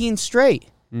 13 straight.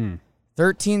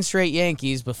 13 straight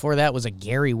Yankees. Before that was a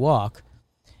Gary walk.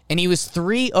 And he was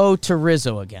 3-0 to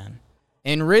Rizzo again.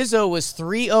 And Rizzo was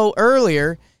 3-0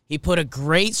 earlier. He put a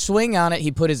great swing on it.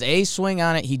 He put his A swing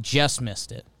on it. He just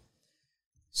missed it.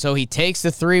 So he takes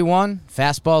the 3-1,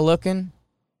 fastball looking,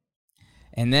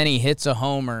 and then he hits a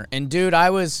homer. And, dude,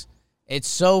 it's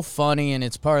so funny, and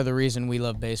it's part of the reason we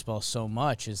love baseball so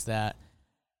much is that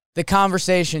the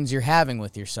conversations you're having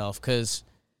with yourself. Because,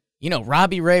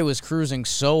 Robbie Ray was cruising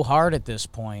so hard at this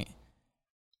point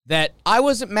that I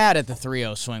wasn't mad at the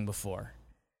 3-0 swing before.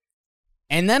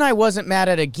 And then I wasn't mad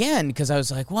at it again because I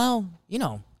was like, well,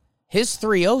 his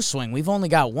 3-0 swing, we've only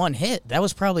got one hit. That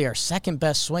was probably our second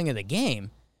best swing of the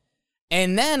game.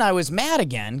 And then I was mad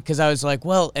again because I was like,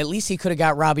 well, at least he could have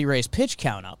got Robbie Ray's pitch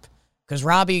count up. Because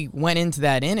Robbie went into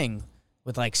that inning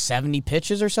with like 70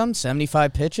 pitches or something,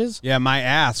 75 pitches. Yeah, my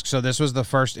ask. So this was the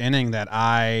first inning that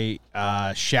I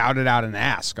shouted out an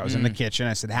ask. I was in the kitchen.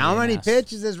 I said, how many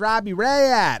pitches is Robbie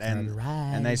Ray at?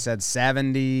 And they said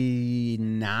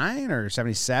 79 or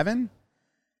 77.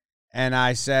 And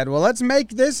I said, well, let's make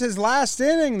this his last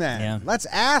inning then. Yeah. Let's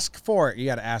ask for it. You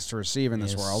got to ask to receive in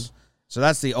this world. So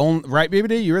that's the only, right,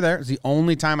 BBD? You were there. It's the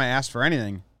only time I asked for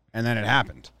anything, and then it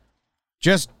happened.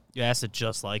 You asked it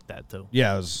just like that, too.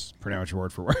 Yeah, it was pretty much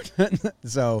word for word.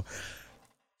 So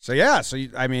yeah. So,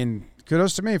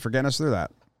 kudos to me for getting us through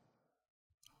that.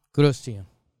 Kudos to you.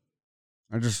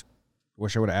 I just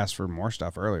wish I would have asked for more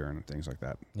stuff earlier and things like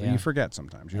that. Yeah. But you forget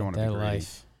sometimes. You don't want to be greedy.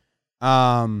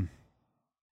 Life.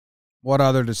 What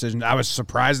other decision? I was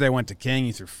surprised they went to King.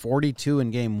 He threw 42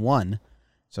 in game 1,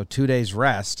 so 2 days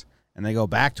rest, and they go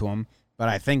back to him. But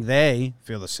I think they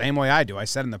feel the same way I do. I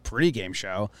said in the pregame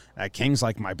show that King's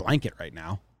like my blanket right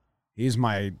now. He's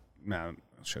my,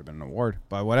 should have been an award,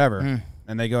 but whatever.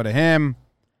 And they go to him.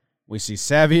 We see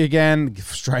Sevy again,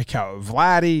 strikeout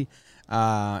Vladdy.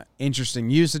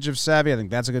 Interesting usage of Sevy. I think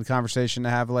that's a good conversation to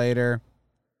have later.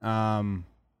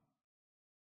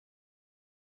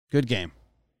 Good game.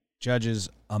 Judge is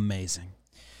amazing.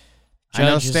 I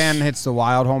know Stan hits the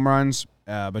wild home runs,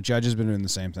 but Judge has been doing the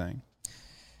same thing.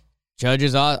 Judge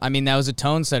is, that was a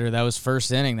tone setter. That was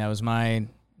first inning. That was my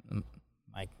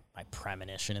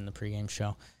premonition in the pregame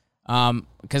show.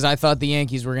 Because I thought the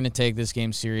Yankees were going to take this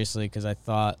game seriously because I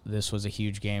thought this was a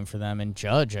huge game for them. And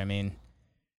Judge,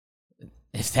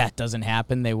 if that doesn't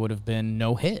happen, they would have been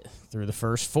no hit through the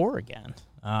first 4 again.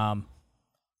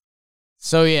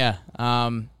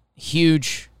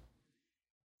 Huge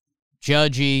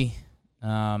Judgy,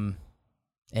 and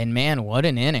man, what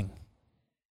an inning.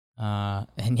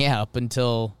 Up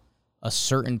until a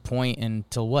certain point,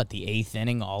 until the 8th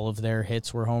inning, all of their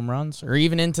hits were home runs, or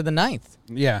even into the 9th.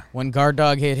 Yeah. When Guard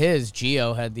Dog hit his,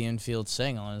 Gio had the infield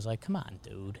single, and I was like, come on,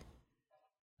 dude.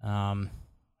 Man.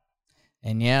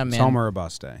 It's homer or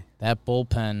bust day. That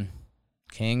bullpen,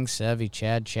 King, Sevy,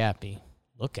 Chad, Chappie,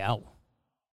 look out.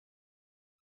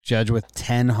 Judge with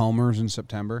 10 homers in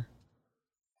September.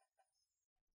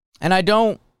 And I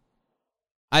don't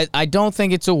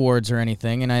think it's awards or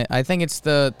anything, and I think it's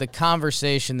the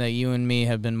conversation that you and me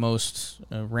have been most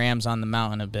Rams on the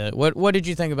mountain a bit. What did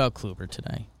you think about Kluber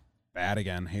today? Bad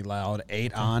again. He allowed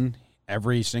 8 on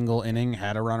every single inning,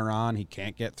 had a runner on. He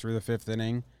can't get through the 5th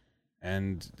inning,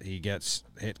 and he gets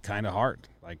hit kind of hard.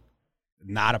 Like,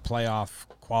 not a playoff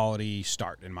quality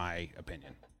start, in my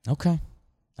opinion. Okay.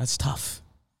 That's tough.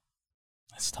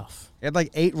 He had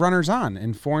 8 runners on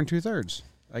in 4 2/3.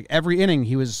 Like, every inning,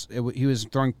 he was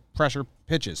throwing pressure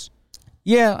pitches.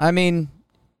 Yeah,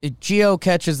 Gio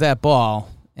catches that ball,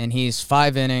 and he's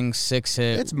 5 innings, 6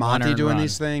 hits. It's Monty doing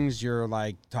these things. You're,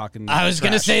 talking I was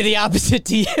going to say the opposite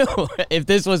to you. If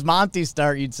this was Monty's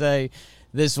start, you'd say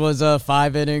this was a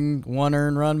 5-inning, 1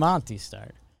 earned run Monty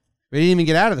start. But he didn't even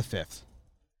get out of the 5th.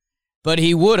 But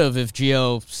he would have if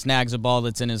Gio snags a ball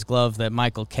that's in his glove that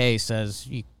Michael Kay says,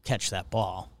 you catch that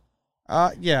ball.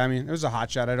 It was a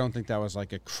hot shot. I don't think that was a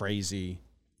crazy.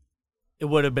 It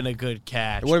would have been a good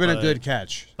catch. It would have been a good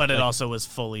catch. But it also was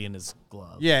fully in his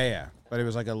glove. Yeah. But it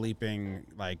was a leaping,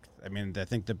 I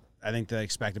think the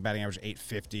expected batting average was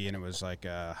 850, and it was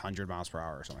 100 miles per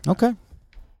hour or something. Okay.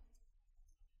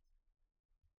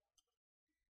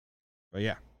 But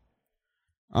yeah.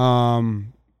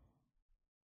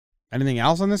 Anything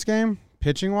else on this game,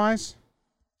 pitching wise?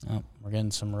 Oh, we're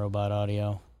getting some robot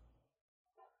audio.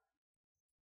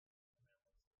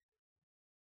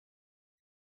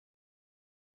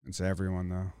 It's everyone,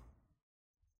 though.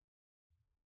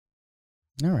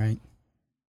 All right.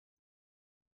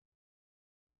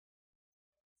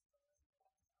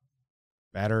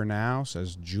 Better now,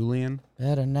 says Julian.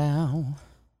 Better now.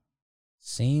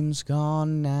 Seems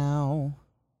gone now.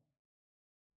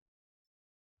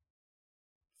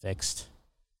 Fixed.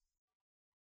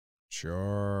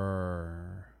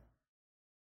 Sure.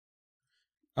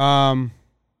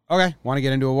 Okay, want to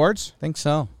get into awards? Think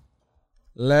so.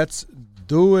 Let's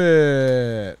do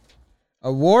it.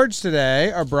 Awards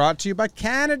today are brought to you by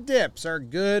Canadips, our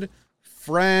good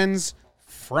friends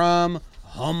from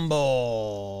Humboldt.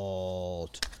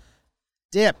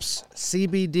 Dips,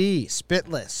 CBD,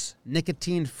 spitless,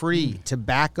 nicotine-free,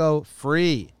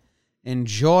 tobacco-free.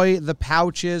 Enjoy the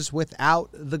pouches without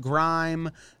the grime,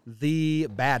 the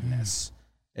badness.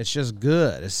 It's just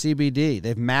good. It's CBD.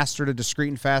 They've mastered a discreet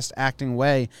and fast-acting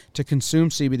way to consume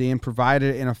CBD and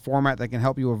provided it in a format that can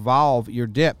help you evolve your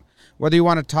dip. Whether you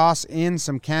want to toss in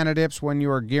some Canadips when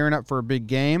you are gearing up for a big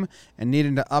game and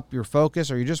needing to up your focus,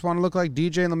 or you just want to look like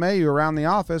DJ LeMahieu around the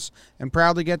office and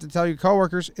proudly get to tell your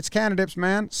coworkers, it's Canadips,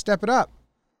 man. Step it up.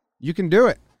 You can do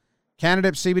it.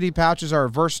 Canadips CBD pouches are a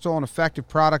versatile and effective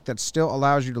product that still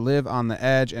allows you to live on the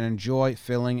edge and enjoy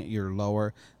filling your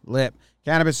lower lip.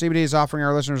 Cannabis CBD is offering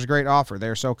our listeners a great offer. They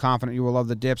are so confident you will love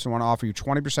the dips and want to offer you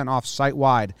 20% off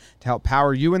site-wide to help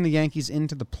power you and the Yankees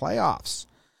into the playoffs.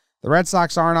 The Red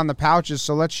Sox aren't on the pouches,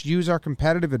 so let's use our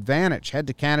competitive advantage. Head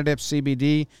to Canadips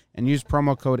CBD and use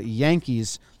promo code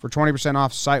YANKEES for 20%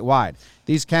 off site-wide.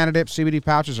 These Canadips CBD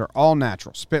pouches are all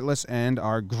natural, spitless, and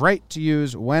are great to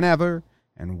use whenever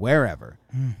and wherever.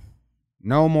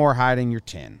 No more hiding your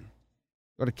tin.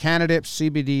 Go to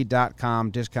CanadipsCBD.com,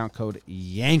 discount code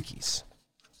YANKEES.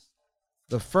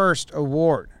 The first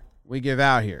award we give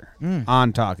out here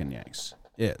on Talking Yanks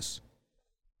is,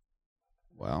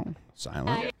 well,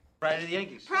 silent. Pride of the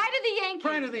Yankees. Pride of the Yankees.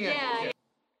 Pride of the Yankees. Yeah.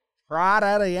 Pride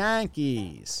of the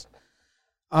Yankees.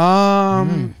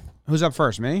 Who's up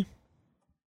first? Me?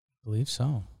 I believe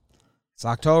so. It's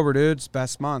October, dude. It's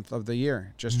best month of the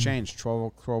year. Just changed,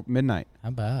 12 midnight. How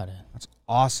about it? That's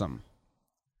awesome.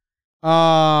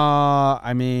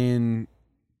 I mean,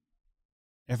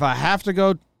 if I have to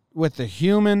go with the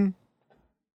human,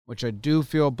 which I do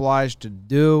feel obliged to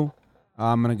do,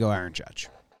 I'm going to go Aaron Judge.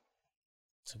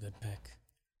 It's a good pick.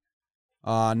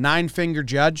 Nine-finger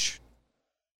Judge.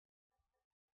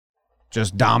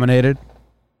 Just dominated.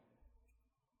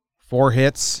 4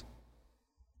 hits.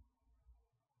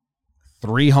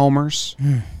 3 homers.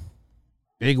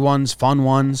 Big ones, fun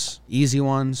ones, easy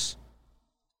ones.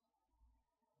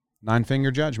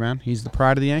 Nine-finger Judge, man. He's the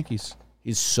pride of the Yankees.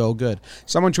 He's so good.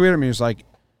 Someone tweeted me, he was like,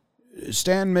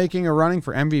 Stan making a running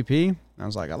for MVP? And I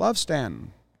was like, I love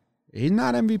Stan. He's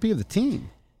not MVP of the team.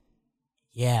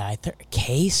 Yeah, I think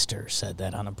Caster said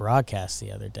that on a broadcast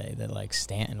the other day, that like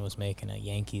Stanton was making a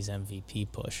Yankees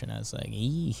MVP push, and I was like,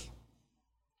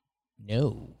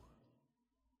 no.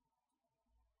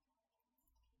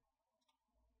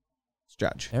 It's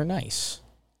Judge. They're nice.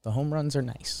 The home runs are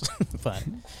nice. But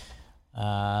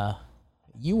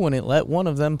you wouldn't let one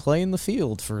of them play in the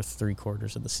field for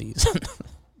 3/4 of the season.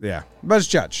 Yeah, but it's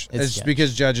Judge. It's Judge.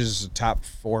 because Judge is a top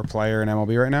 4 player in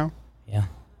MLB right now. Yeah.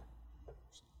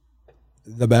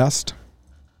 The best.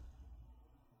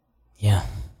 Yeah.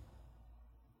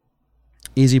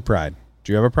 Easy pride.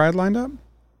 Do you have a pride lined up?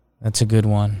 That's a good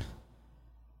one.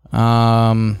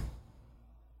 I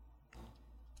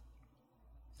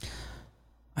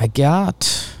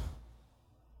got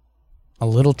a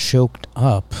little choked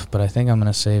up, but I think I'm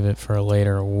going to save it for a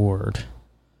later award.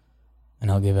 And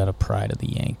I'll give it a pride of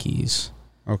the Yankees.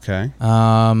 Okay.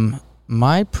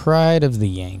 My pride of the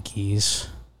Yankees.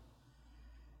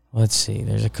 Let's see.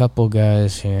 There's a couple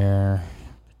guys here.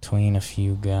 Between a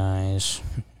few guys.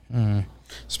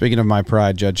 Speaking of my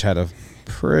pride, Judge had a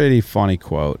pretty funny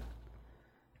quote.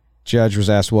 Judge was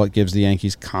asked what gives the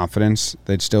Yankees confidence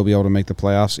they'd still be able to make the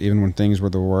playoffs even when things were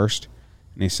the worst.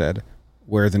 And he said,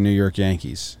 we're the New York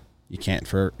Yankees. You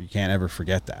can't ever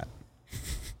forget that.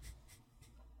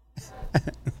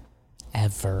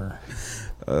 Ever.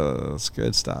 It's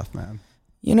good stuff, man.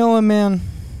 You know what, man?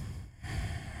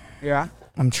 Yeah.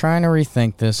 I'm trying to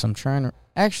rethink this.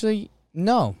 Actually,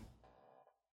 no.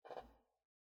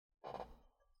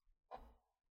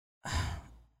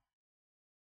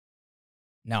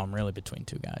 Now I'm really between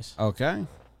 2 guys. Okay.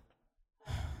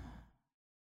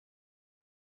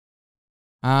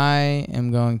 I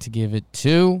am going to give it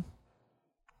to...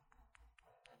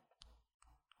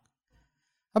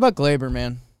 How about Glaber,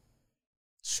 man?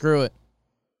 Screw it.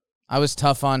 I was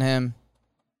tough on him.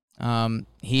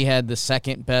 He had the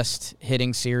second best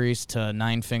hitting series to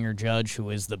Nine Finger Judge, who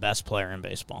is the best player in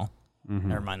baseball.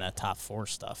 Never mind that top 4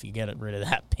 stuff. You get rid of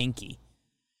that pinky.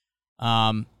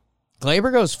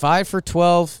 Glaber goes 5 for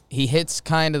 12. He hits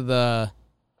kind of the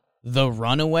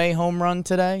runaway home run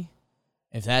today.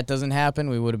 If that doesn't happen,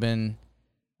 we would have been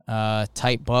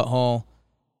tight butthole.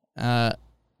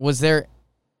 Was there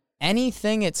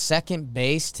anything at second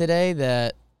base today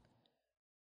that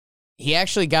he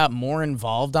actually got more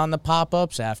involved on the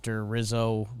pop-ups after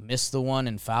Rizzo missed the one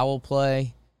in foul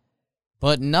play?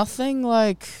 But nothing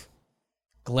like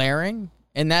glaring.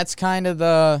 And that's kind of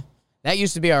that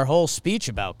used to be our whole speech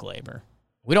about Glaber.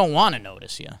 We don't want to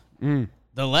notice you.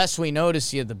 The less we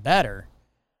notice you, the better,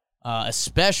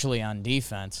 especially on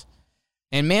defense.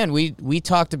 And, man, we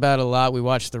talked about it a lot. We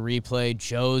watched the replay.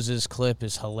 Joe's clip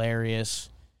is hilarious.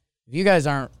 If you guys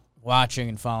aren't watching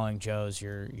and following Joe's,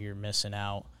 you're missing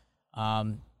out.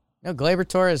 Gleyber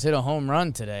Torres hit a home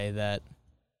run today that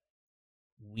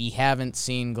we haven't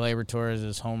seen Gleyber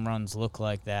Torres' home runs look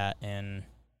like that in,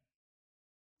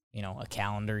 a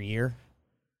calendar year.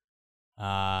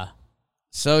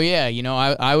 So, yeah,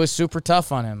 I was super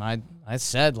tough on him. I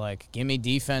said, give me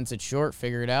defense at short,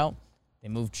 figure it out. They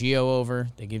move Gio over.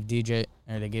 They give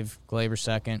Gleyber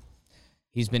second.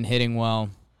 He's been hitting well.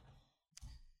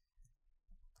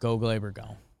 Go, Gleyber,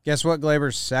 go. Guess what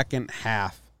Glaber's second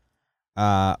half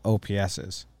OPS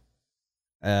is?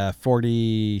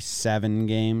 47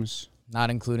 games. Not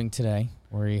including today,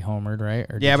 where he homered, right?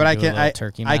 Or Yeah, but I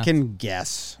math? can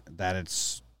guess that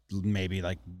it's maybe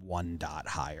 1 dot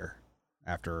higher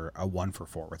after a 1 for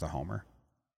 4 with a homer.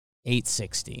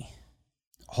 860.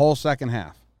 Whole second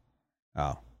half.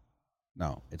 Oh.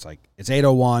 No, it's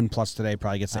 801 plus today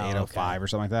probably gets to 805 or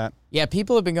something like that. Yeah,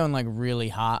 people have been going really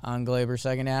hot on Glaber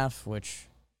second half, which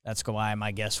that's why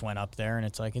my guess went up there, and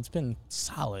it's been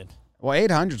solid. Well,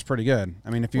 800 is pretty good. I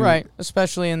mean, if you right,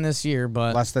 especially in this year,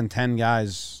 but less than 10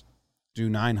 guys do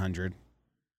 900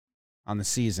 on the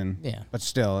season. Yeah, but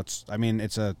still, it's a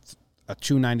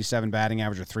 297 batting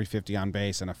average, a 350 on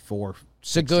base, and a 460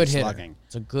 it's a good slugging. hitter.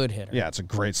 It's a good hitter. Yeah, it's a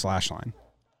great slash line.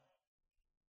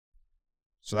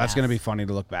 So that's going to be funny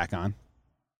to look back on.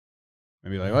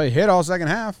 Maybe he hit all second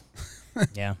half.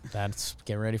 Yeah,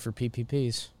 get ready for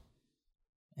PPPs.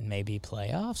 And maybe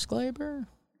playoffs, Glaber?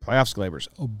 Playoffs, Glaber's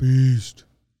a beast.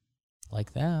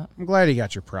 Like that. I'm glad he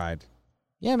got your pride.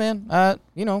 Yeah, man.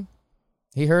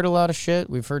 He heard a lot of shit.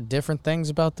 We've heard different things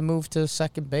about the move to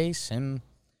second base. Him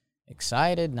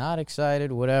excited, not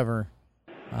excited, whatever.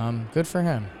 Good for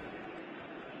him.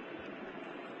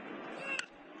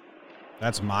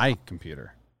 That's my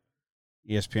computer.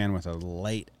 ESPN with a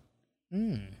late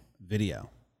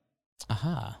video.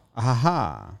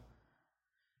 Aha.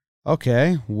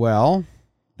 Okay, well,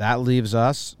 that leaves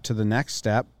us to the next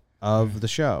step of the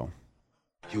show.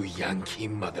 You Yankee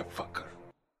motherfucker.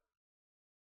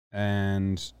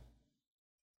 And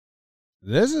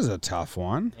this is a tough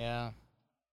one. Yeah.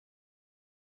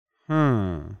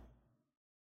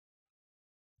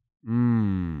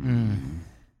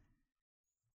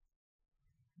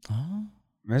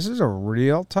 This is a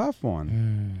real tough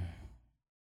one.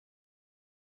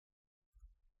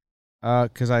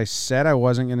 Because I said I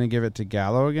wasn't going to give it to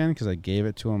Gallo again because I gave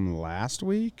it to him last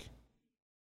week.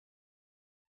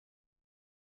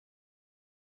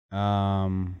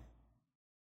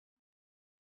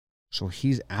 So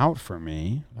he's out for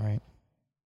me. Right.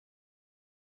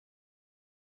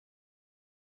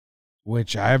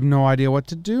 Which I have no idea what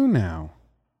to do now.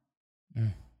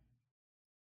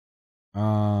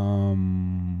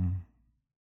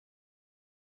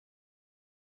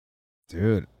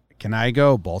 Dude, can I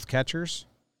go both catchers?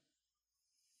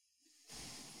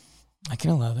 I can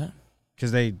allow that.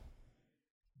 Because they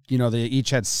each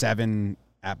had 7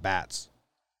 at-bats.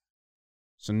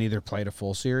 So neither played a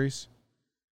full series.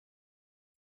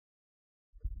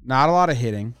 Not a lot of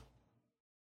hitting.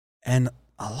 And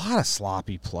a lot of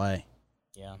sloppy play.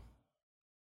 Yeah.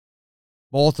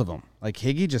 Both of them.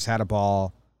 Higgy just had a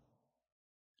ball.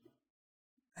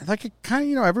 It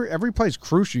kind of, every play is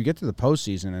crucial. You get to the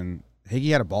postseason, and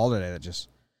Higgy had a ball today that just,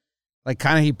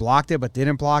 he blocked it, but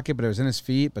didn't block it, but it was in his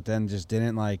feet, but then just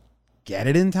didn't, get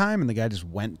it in time, and the guy just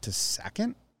went to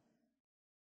second.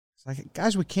 It's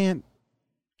guys, we can't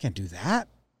do that.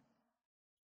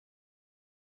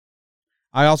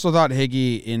 I also thought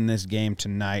Higgy in this game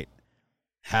tonight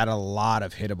had a lot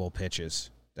of hittable pitches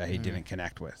that he didn't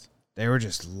connect with. They were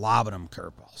just lobbing him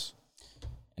curveballs.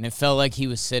 And it felt like he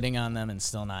was sitting on them and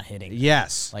still not hitting.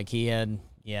 Yes. He had,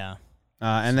 yeah.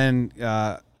 And then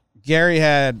Gary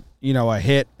had, a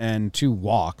hit and 2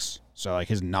 walks. So,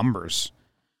 his numbers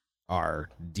are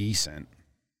decent.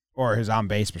 Or his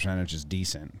on-base percentage is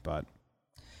decent, but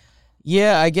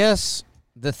Yeah, I guess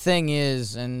the thing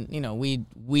is, and we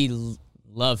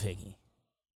love Higgy.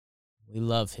 We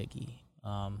love Higgy.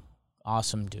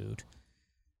 Awesome dude.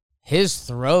 His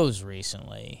throws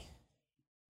recently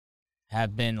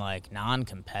have been like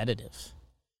non-competitive.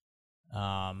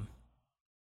 And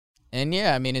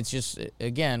yeah, I mean, it's just,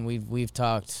 again, we've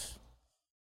talked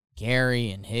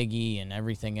Gary and Higgy and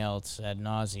everything else ad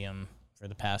nauseum for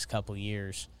the past couple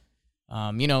years.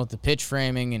 The pitch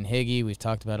framing and Higgy, we've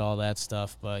talked about all that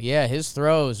stuff. But, yeah, his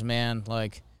throws, man,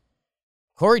 like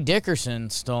Corey Dickerson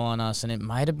stole on us, and it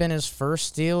might have been his first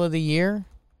steal of the year.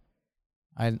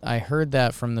 I heard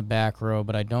that from the back row,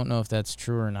 but I don't know if that's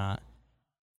true or not.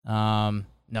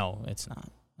 No, it's not.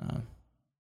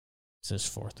 It's his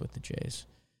fourth with the Jays.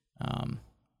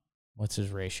 What's his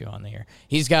ratio on the year?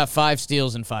 He's got 5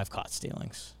 steals and 5 caught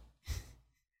stealings.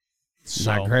 it's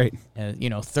not great.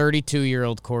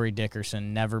 32-year-old Corey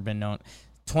Dickerson, never been known.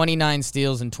 29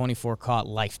 steals and 24 caught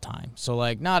lifetime. So,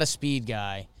 like, not a speed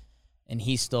guy, and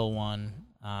he stole one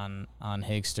on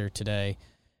Higster today.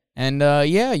 And,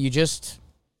 yeah, you just,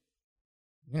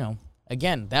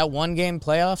 again, that one-game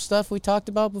playoff stuff we talked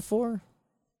about before,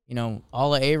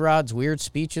 all of A-Rod's weird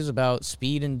speeches about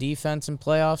speed and defense in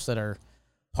playoffs that are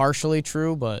partially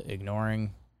true, but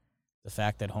ignoring the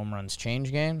fact that home runs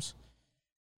change games.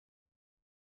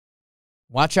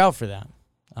 Watch out for that.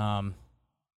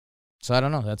 So I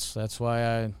don't know. That's why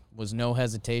I was no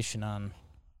hesitation on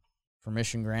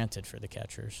permission granted for the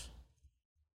catchers.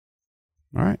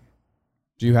 All right.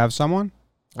 Do you have someone?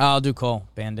 I'll do Cole,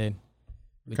 Band-Aid.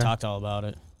 We Okay. talked all about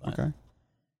it. But Okay.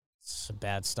 it's a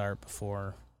bad start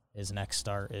before his next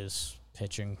start is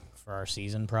pitching for our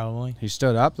season, probably. He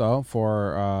stood up, though,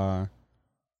 for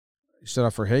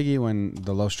Higgy when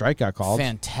the low strike got called.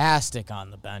 Fantastic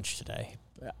on the bench today.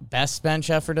 Best bench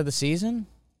effort of the season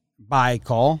By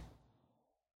Cole?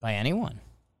 by anyone.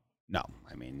 No.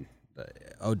 I mean,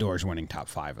 Odor's winning top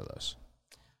 5 of those.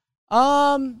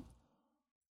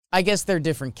 I guess they're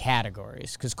different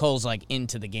categories because Cole's like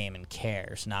into the game and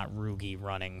cares, not Rugi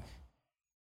running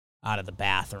out of the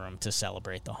bathroom to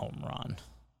celebrate the home run.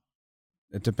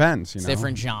 It depends, It's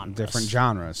different genres. Different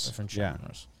genres. Different Yeah.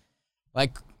 genres.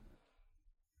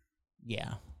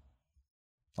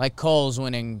 Like Cole's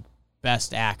winning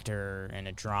best actor in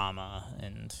a drama,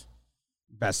 and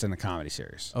Best in the comedy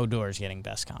series. Odor's getting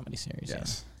best comedy series.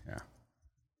 Yes. Yeah.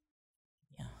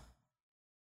 Yeah.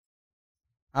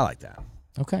 I like that.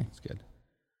 Okay. It's good.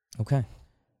 Okay.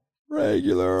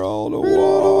 Regular old awards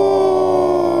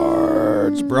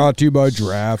brought to you by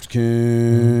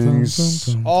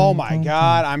DraftKings. Oh my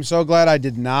God. I'm so glad I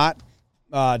did not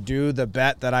do the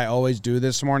bet that I always do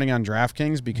this morning on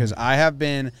DraftKings because I have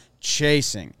been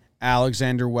chasing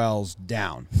Alexander Wells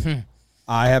down.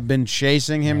 I have been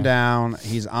chasing him down.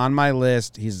 He's on my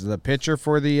list. He's the pitcher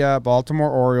for the Baltimore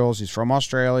Orioles. He's from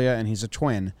Australia, and he's a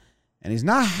Twin. And he's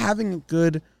not having a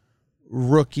good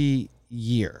rookie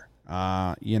year.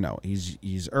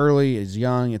 He's early, he's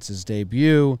young, it's his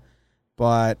debut,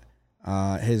 but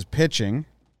his pitching,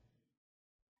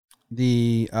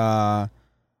 the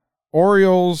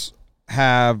Orioles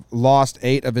have lost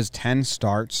 8 of his 10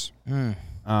 starts. Hold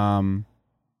on.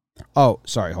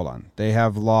 They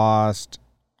have lost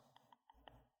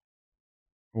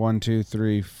 1, 2,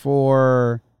 3,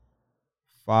 4,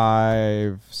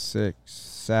 5, 6,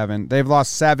 7. They've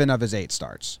lost 7 of his 8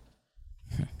 starts.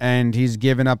 And he's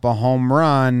given up a home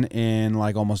run in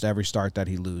like almost every start that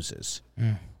he loses.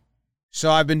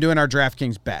 So I've been doing our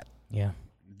DraftKings bet. Yeah.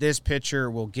 This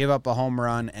pitcher will give up a home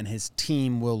run and his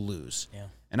team will lose. Yeah.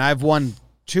 And I've won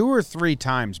 2 or 3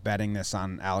 times betting this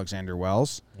on Alexander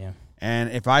Wells. Yeah.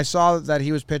 And if I saw that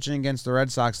he was pitching against the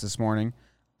Red Sox this morning,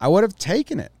 I would have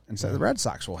taken it and said the Red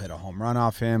Sox will hit a home run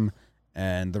off him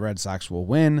and the Red Sox will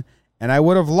win. And I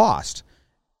would have lost.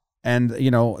 And,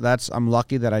 I'm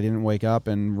lucky that I didn't wake up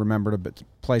and remember to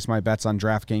place my bets on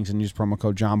DraftKings and use promo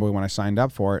code JOHNBOY when I signed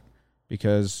up for it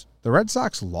because the Red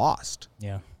Sox lost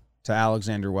to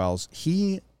Alexander Wells.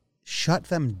 He shut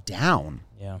them down.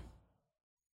 Yeah.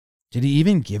 Did he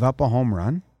even give up a home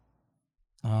run?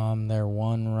 Their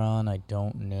one run, I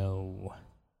don't know.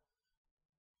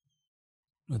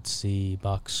 Let's see,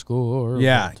 box score.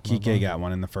 Yeah, Kike got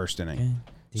one in the first inning.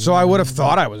 So I would have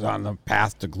thought I was on the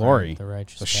path to glory.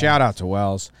 So shout out to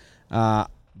Wells. But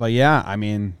yeah, I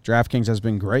mean, DraftKings has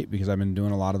been great because I've been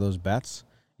doing a lot of those bets.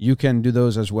 You can do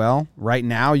those as well. Right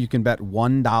now, you can bet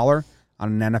 $1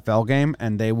 on an NFL game,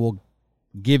 and they will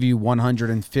give you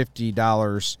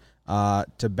 $150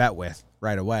 to bet with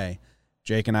right away.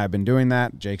 Jake and I have been doing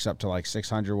that. Jake's up to like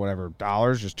 $600 whatever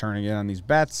dollars, just turning it on these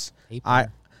bets.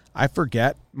 I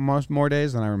forget more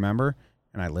days than I remember,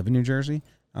 and I live in New Jersey.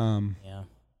 Yeah.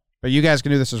 But you guys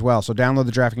can do this as well. So download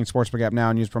the DraftKings Sportsbook app now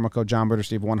and use promo code JOHNBOY to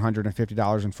receive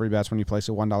 $150 in free bets when you place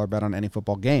a $1 bet on any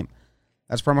football game.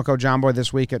 That's promo code JOHNBOY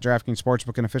this week at DraftKings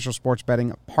Sportsbook, an official sports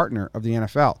betting partner of the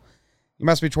NFL. You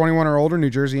must be 21 or older,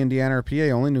 New Jersey, Indiana, or PA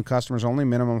only. New customers only.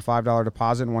 Minimum $5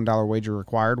 deposit and $1 wager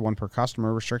required. One per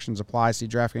customer. Restrictions apply. See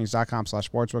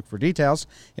DraftKings.com/sportsbook for details.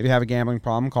 If you have a gambling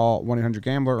problem, call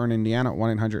 1-800-GAMBLER or in Indiana at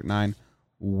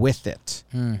 1-800-9-WITH-IT.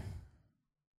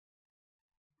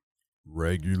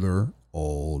 Regular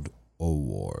old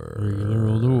awards. Regular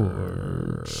old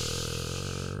awards.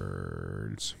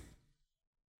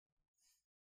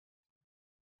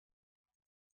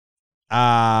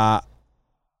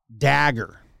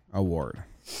 Dagger Award.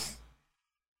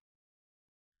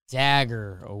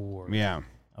 Dagger Award. Yeah.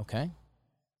 Okay.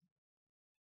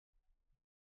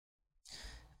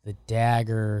 The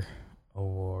Dagger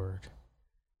Award.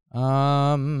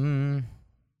 Are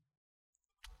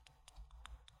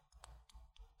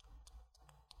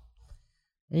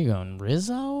you going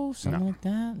Rizzo? Something like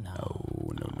that? No.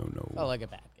 No. Felt like a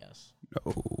bad guess.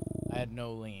 No. I had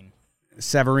no lean.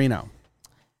 Severino.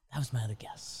 That was my other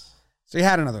guess. So you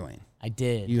had another lane. I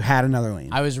did. You had another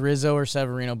lane. I was Rizzo or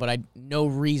Severino, but I no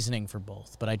reasoning for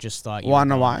both. But I just thought you Want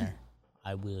to were know going why? there.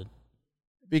 I would.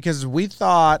 Because we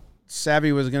thought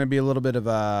Savvy was going to be a little bit of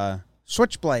a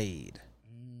switchblade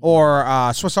or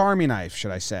a Swiss Army knife,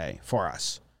 should I say, for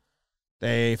us.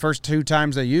 The first 2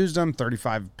 times they used them,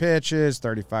 35 pitches,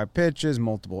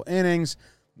 multiple innings.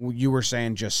 You were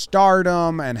saying just start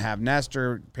him and have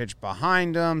Nestor pitch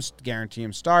behind him, guarantee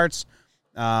him starts.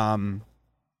 Bolt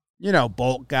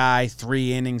guy,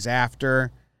 3 innings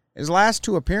after. His last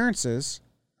 2 appearances,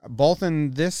 both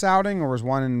in this outing or was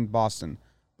one in Boston,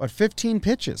 but 15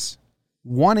 pitches,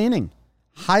 1 inning,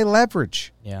 high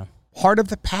leverage. Yeah. Part of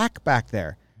the pack back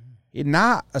there. He's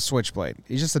not a switchblade.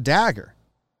 He's just a dagger.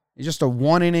 He's just a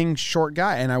 1-inning short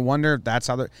guy. And I wonder if that's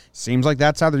how seems like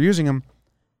that's how they're using him.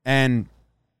 And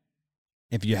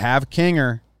if you have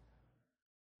Kinger,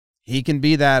 he can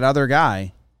be that other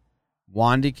guy.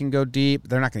 Wandy can go deep.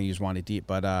 They're not going to use Wandy deep,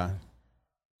 but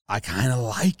I kind of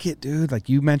like it, dude. Like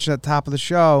you mentioned at the top of the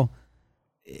show,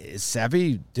 is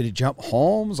Sevy, did he jump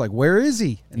Holmes? Like, where is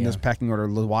he in this pecking order?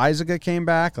 Loizaga came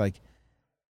back. Like,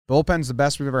 bullpen's the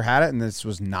best we've ever had it, and this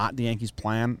was not the Yankees'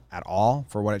 plan at all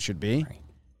for what it should be. Right.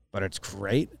 But it's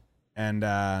great. And,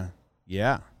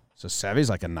 so Sevy's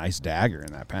like a nice dagger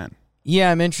in that pen.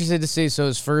 Yeah, I'm interested to see. So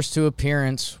his first 2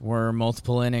 appearances were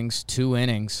multiple innings, 2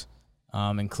 innings,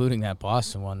 including that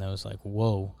Boston one that was like,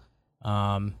 whoa.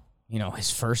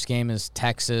 His first game is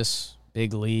Texas,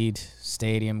 big lead,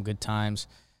 stadium, good times.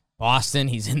 Boston,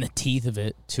 he's in the teeth of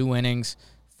it. 2 innings,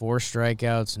 4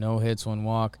 strikeouts, no hits, 1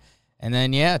 walk. And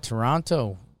then,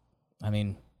 Toronto,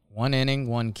 1 inning,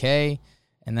 1 K.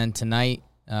 And then tonight,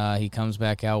 he comes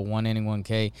back out, 1 inning, 1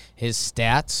 K. His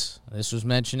stats, this was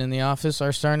mentioned in the office,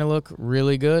 are starting to look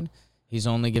really good. He's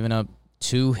only given up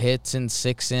 2 hits in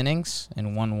 6 innings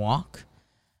and 1 walk.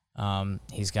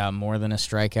 He's got more than a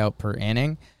strikeout per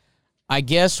inning. I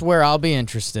guess where I'll be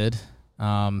interested,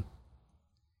 the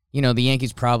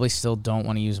Yankees probably still don't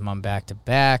want to use him on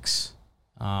back-to-backs.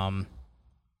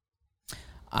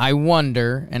 I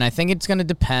wonder, and I think it's going to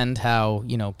depend how,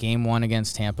 game 1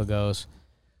 against Tampa goes.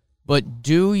 But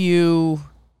do you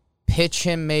pitch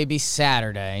him maybe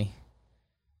Saturday,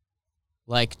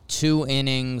 like 2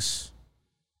 innings,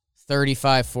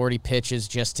 35, 40 pitches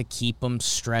just to keep him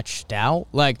stretched out?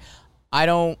 Like, I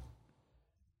don't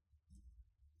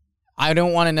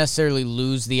want to necessarily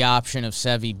lose the option of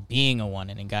Sevy being a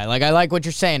 1-inning guy. Like, I like what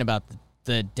you're saying about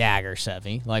the dagger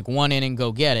Sevy. Like, 1 inning,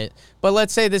 go get it. But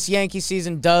let's say this Yankee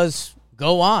season does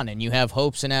go on and you have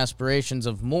hopes and aspirations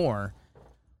of more.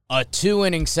 A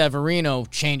 2-inning Severino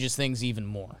changes things even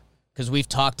more because we've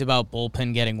talked about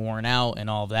bullpen getting worn out and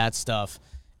all of that stuff.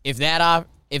 If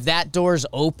that door's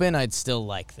open, I'd still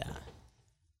like that.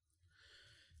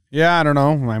 Yeah, I don't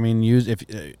know.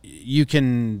 You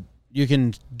can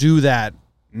do that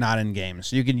not in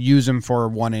games. You can use him for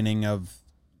 1 inning of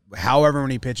however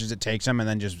many pitches it takes him, and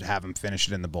then just have him finish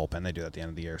it in the bullpen. They do that at the end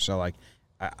of the year. So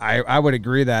I would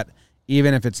agree that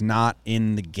even if it's not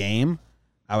in the game,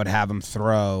 I would have him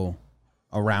throw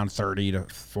around 30 to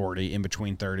 40, in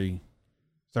between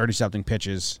 30-something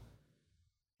pitches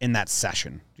in that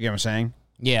session. You get what I'm saying?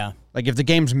 Yeah. Like, if the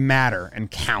games matter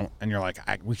and count, and you're like,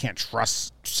 we can't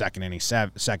trust second inning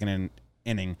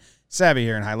Sevy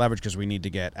here in high leverage because we need to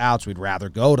get outs. We'd rather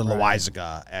go to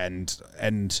Loizaga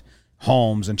and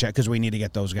Holmes and check because we need to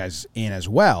get those guys in as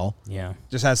well. Yeah.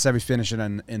 Just has Sevy finish it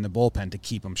in the bullpen to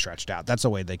keep them stretched out. That's a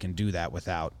way they can do that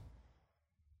without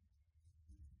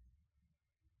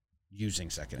using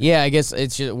second. Yeah, I guess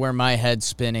it's just where my head's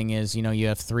spinning is, you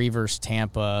have 3 versus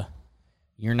Tampa.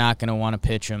 You're not going to want to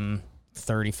pitch them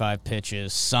 35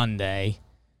 pitches Sunday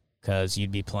because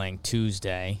you'd be playing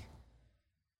Tuesday.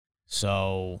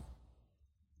 So,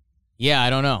 yeah, I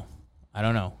don't know.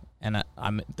 And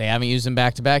they haven't used them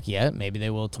back-to-back yet. Maybe they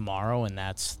will tomorrow, and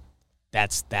that's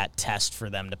that test for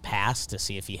them to pass to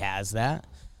see if he has that.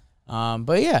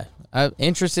 But, yeah, I'm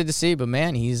interested to see. But,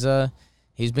 man, he's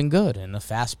been good, and the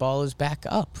fastball is back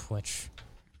up, which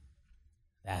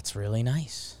that's really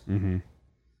nice. Mm-hmm.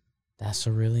 That's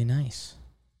a really nice.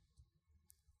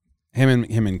 Him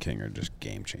and King are just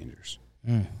game changers.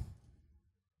 Mm.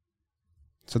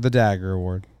 So the Dagger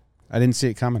Award. I didn't see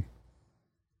it coming.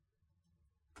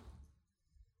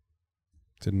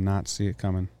 Did not see it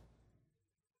coming.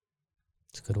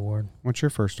 It's a good award. What's your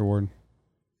first award?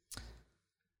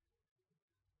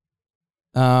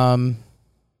 I'm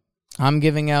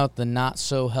giving out the Not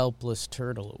So Helpless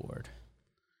Turtle Award.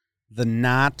 The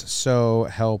Not So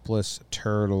Helpless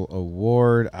Turtle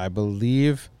Award. I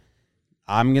believe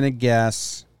I'm going to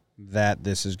guess that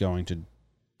this is going to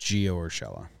Gio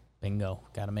Urshela. Bingo.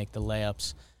 Got to make the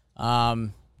layups.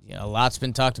 A lot's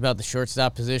been talked about the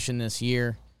shortstop position this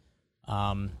year.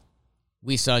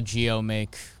 We saw Gio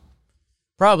make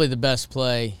probably the best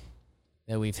play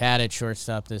that we've had at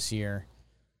shortstop this year.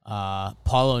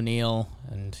 Paul O'Neill,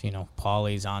 and,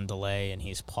 Paulie's on delay, and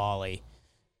he's Paulie.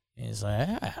 He's like,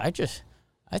 I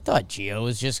thought Gio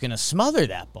was just going to smother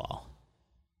that ball.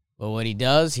 But what he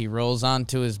does, he rolls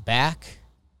onto his back.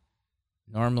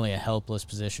 Normally a helpless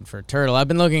position for a turtle. I've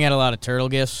been looking at a lot of turtle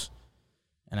gifs,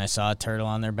 and I saw a turtle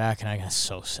on their back, and I got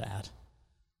so sad.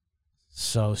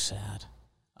 So sad.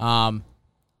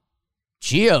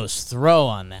 Gio's throw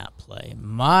on that play,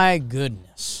 my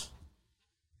goodness.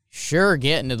 Sure,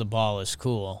 getting to the ball is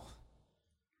cool.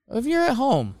 If you're at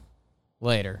home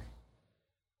later,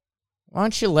 why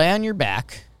don't you lay on your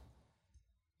back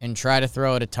and try to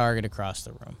throw at a target across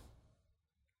the room?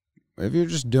 If you're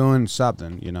just doing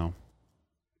something, Well,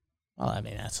 I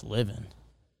mean, that's living.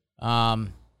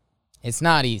 It's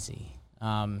not easy.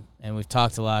 And we've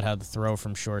talked a lot how the throw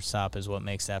from shortstop is what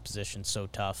makes that position so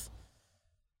tough.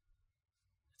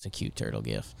 It's a cute turtle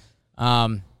gif.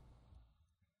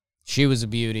 She was a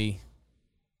beauty.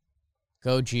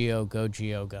 Go Gio, go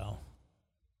Gio, go.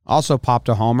 Also popped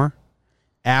a homer.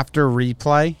 After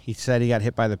replay, he said he got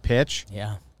hit by the pitch.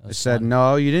 Yeah. They said,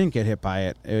 no, you didn't get hit by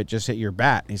it. It just hit your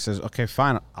bat. He says, okay,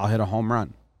 fine. I'll hit a home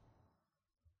run.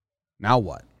 Now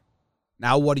what?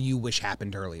 Now what do you wish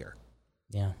happened earlier?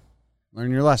 Yeah.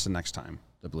 Learn your lesson next time,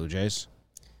 the Blue Jays.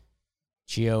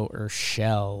 Gio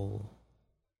Urshela.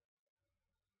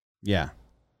 Yeah.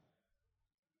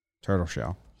 Turtle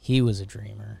shell. He was a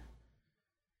dreamer.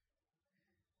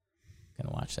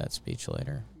 Gonna watch that speech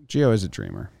later. Gio is a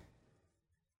dreamer.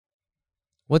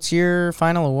 What's your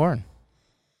final award?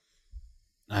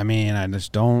 I mean, I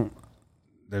just don't.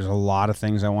 There's a lot of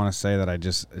things I want to say that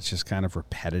it's just kind of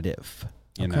repetitive,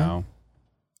 you know?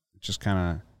 Just kind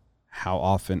of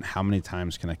how many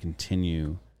times can I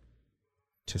continue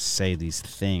to say these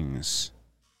things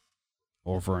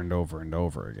over and over and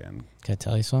over again? Can I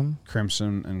tell you something?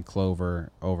 Crimson and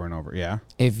Clover over and over. Yeah.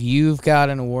 If you've got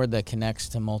an award that connects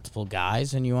to multiple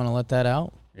guys and you want to let that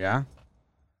out, Yeah.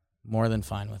 more than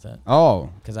fine with it. Oh,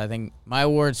 Because I think my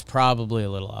award's probably a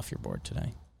little off your board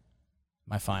today.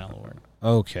 My final award.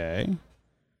 okay.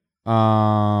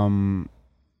 I'm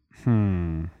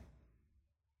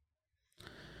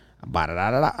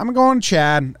going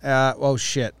Chad. Oh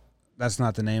shit, that's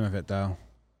not the name of it though.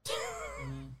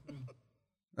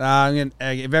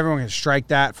 If everyone can strike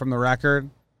that from the record.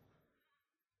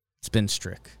 It's been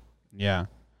strict. Yeah.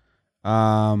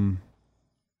 Yeah.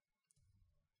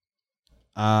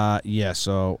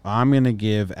 So I'm gonna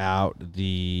give out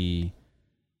the.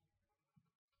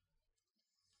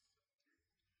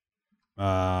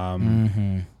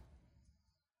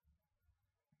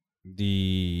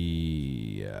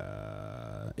 The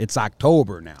It's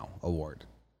October Now award.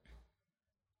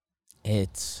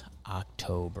 It's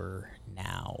October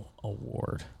Now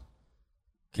award.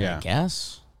 Can Yeah. I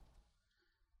guess?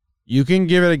 You can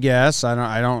give it a guess.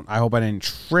 I hope I didn't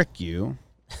trick you.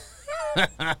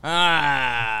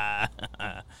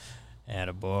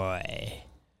 Attaboy.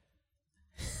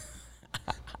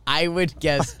 I would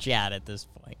guess Chad at this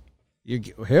point.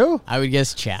 Who? I would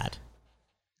guess Chad.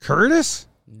 Curtis?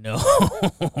 No,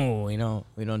 we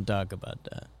don't talk about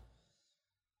that.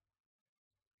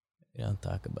 We don't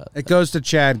talk about It that. goes to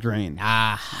Chad Green.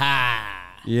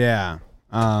 Aha. Yeah.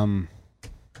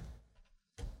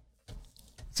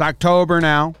 It's October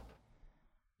now.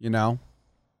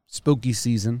 Spooky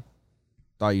season.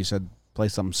 Thought you said play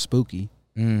something spooky.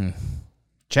 Mm,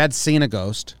 Chad's seen a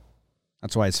ghost.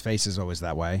 That's why his face is always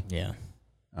that way. yeah.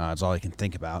 That's all he can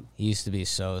think about. He used to be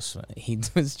he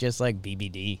was just like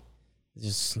BBD.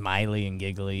 Just smiley and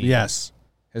giggly. Yes.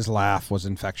 His laugh was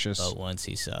infectious. But once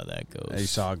he saw that ghost, He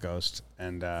saw a ghost,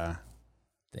 and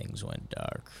things went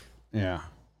dark. yeah.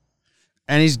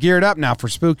 And he's geared up now for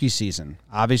spooky season.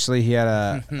 Obviously, he had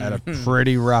a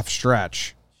pretty rough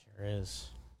stretch, Sure is.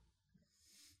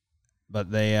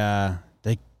 but they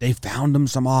found him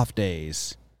some off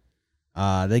days.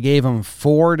 They gave him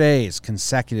 4 days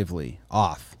consecutively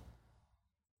off.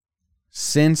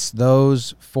 Since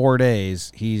those 4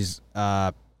 days, he's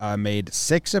made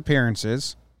 6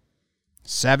 appearances,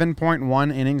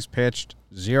 7.1 innings pitched,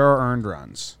 0 earned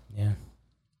runs. Yeah.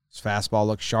 His fastball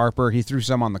looked sharper. He threw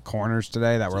some on the corners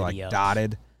today that were like Giddy up.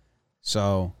 dotted.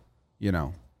 So,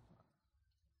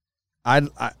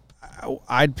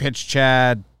 I'd pitch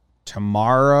Chad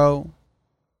tomorrow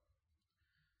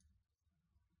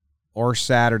or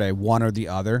Saturday, one or the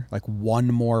other, like one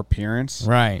more appearance.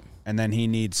 Right. And then he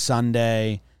needs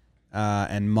Sunday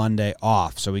and Monday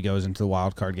off. So he goes into the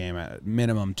wild card game at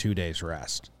minimum 2 days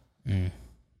rest. Mm.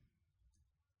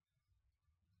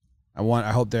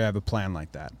 I hope they have a plan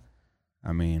like that.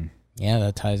 I mean, Yeah,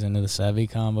 that ties into the Sevy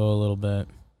combo a little bit.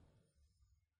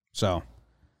 so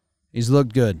he's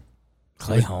looked good.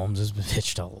 Clay Holmes has been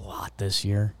pitched a lot this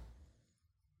year.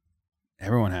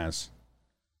 Everyone has.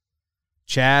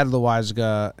 Chad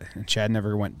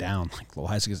never went down. Like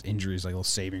Loizaga's injury is like a little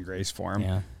saving grace for him.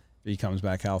 Yeah. If he comes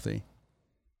back healthy.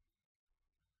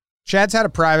 Chad's had a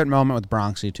private moment with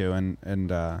Bronxy too, and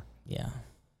Yeah.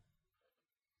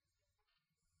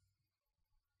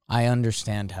 I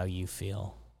understand how you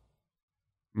feel.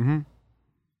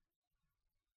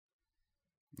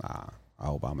 I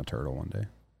hope I'm a turtle one day.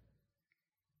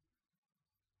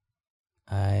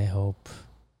 I hope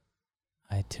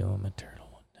I too am a turtle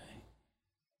one day.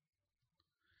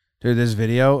 Dude, this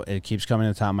video, it keeps coming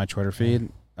to the top of my Twitter feed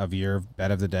of your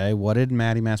bet of the day. What did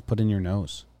Matty Mass put in your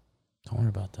nose? Don't worry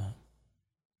about that.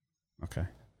 Okay.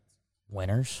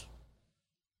 Winners?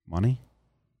 Money?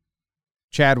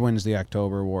 Chad wins the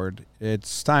October award.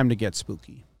 It's time to get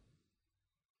spooky.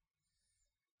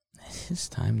 It's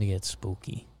time to get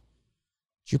spooky.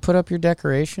 Did you put up your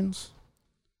decorations?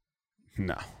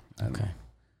 No. Okay.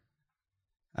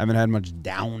 I haven't had much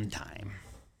downtime.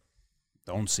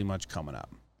 Don't see much coming up.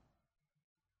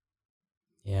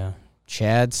 Yeah.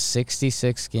 Chad's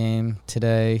 66 game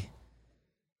today.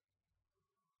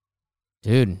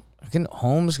 Dude, fucking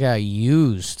Holmes got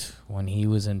used when he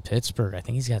was in Pittsburgh. I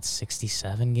think he's got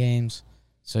 67 games.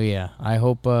 So, yeah, I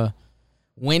hope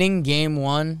winning game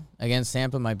 1 against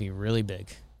Tampa might be really big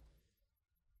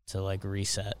to, like,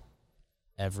 reset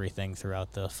everything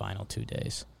throughout the final 2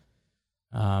 days.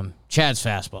 Chad's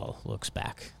fastball looks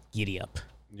back. Giddy up.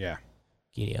 Yeah.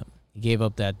 Giddy up. He gave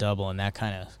up that double, and that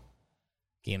kind of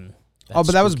gave him But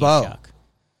that was spooky Bo. shock.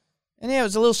 And, yeah, it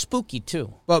was a little spooky,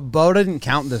 too. But Bo didn't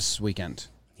count this weekend.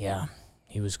 Yeah,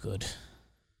 he was good.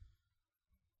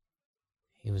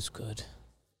 He was good.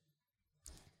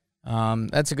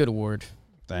 That's a good award.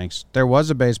 Thanks. There was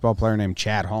a baseball player named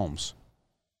Chad Holmes.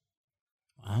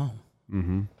 Wow.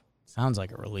 Mm-hmm. Sounds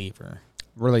like a reliever.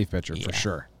 Relief pitcher, for Yeah.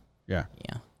 sure. Yeah.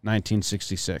 Yeah.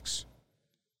 1966.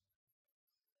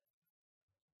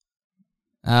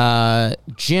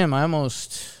 Jim, I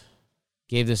almost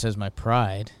gave this as my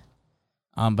pride,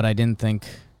 but I didn't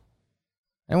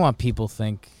want people to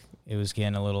think it was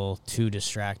getting a little too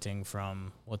distracting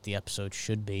from what the episode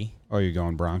should be. Oh, you're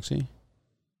going Bronxy?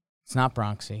 It's not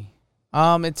Bronxy.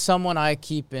 It's someone I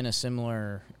keep in a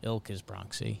similar ilk as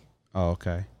Bronxy. Oh,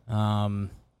 okay.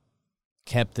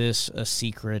 Kept this a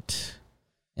secret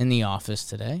in the office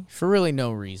today for really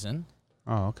no reason.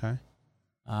 Oh, okay.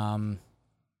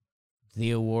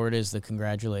 The award is the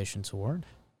Congratulations Award.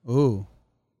 Ooh.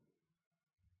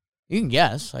 You can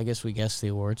guess. I guess we guessed the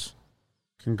awards.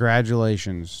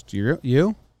 Congratulations. Do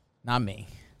you? Not me.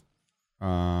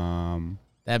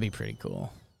 That'd be pretty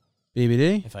cool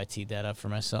BBD? if I teed that up for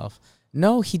myself.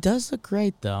 No, he does look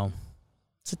great, though.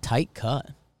 It's a tight cut.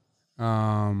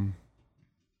 Hoodie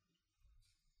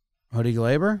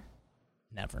Glaber?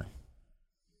 Never.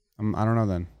 I don't know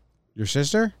then. Your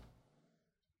sister?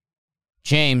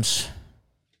 James.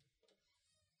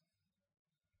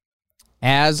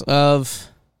 As of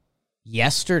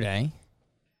yesterday,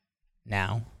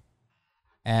 now,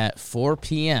 at 4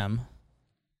 p.m.,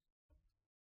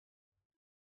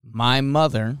 my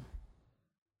mother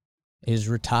is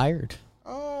retired.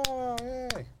 Oh,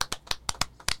 yay.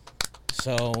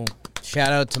 So,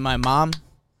 shout out to my mom.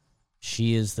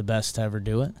 She is the best to ever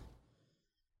do it.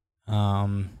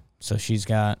 So she's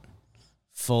got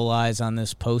full eyes on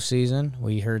this postseason.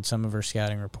 We heard some of her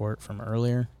scouting report from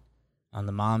earlier on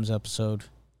the Moms episode.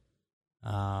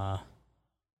 So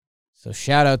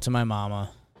shout out to my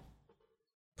mama.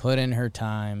 Put in her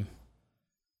time.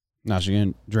 Now she's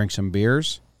going to drink some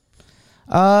beers?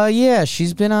 Yeah,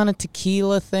 she's been on a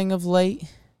tequila thing of late.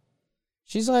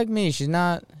 She's like me. She's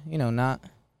not, not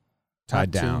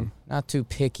Tied down. Not too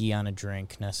picky on a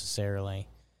drink necessarily.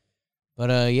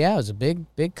 But yeah, it was a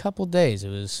big couple days. It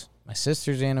was my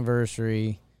sister's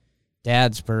anniversary,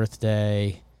 Dad's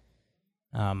birthday,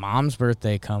 Mom's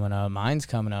birthday coming up, mine's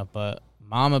coming up. But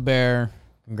Mama Bear,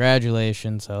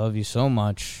 congratulations! I love you so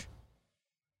much.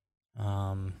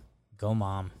 Go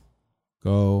Mom.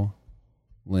 Go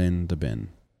Lynn the Bin.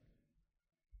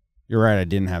 You're right, I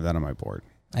didn't have that on my board.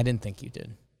 I didn't think you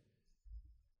did.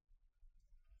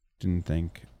 Didn't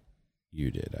think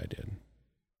you did. I did.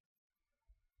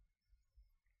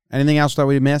 Anything else that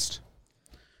we missed?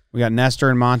 We got Nestor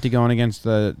and Monty going against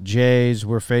the Jays.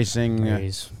 We're facing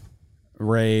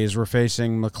Rays. We're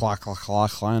facing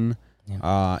McLaughlin.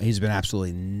 Yeah. He's been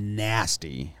absolutely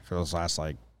nasty for those last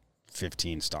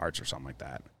 15 starts or something like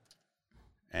that.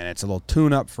 And it's a little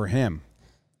tune-up for him.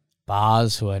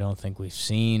 Boz, who I don't think we've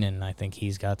seen, and I think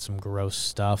he's got some gross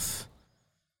stuff.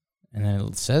 And then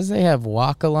it says they have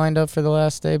Waka lined up for the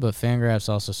last day, but Fangraphs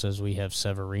also says we have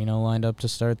Severino lined up to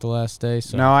start the last day.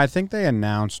 So No, I think they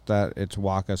announced that it's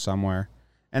Waka somewhere.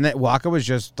 And that Waka was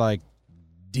just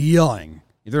dealing.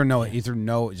 Either no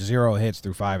 0 hits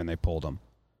through 5 and they pulled him.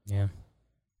 Yeah.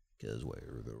 Because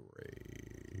we're the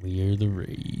Rays. We're the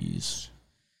Rays.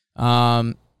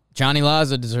 Johnny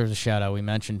Laza deserves a shout-out. We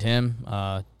mentioned him.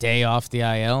 Day off the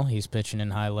IL. He's pitching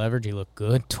in high leverage. He looked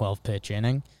good. 12-pitch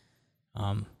inning.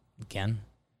 Again,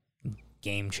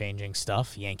 game-changing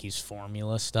stuff. Yankees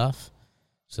formula stuff.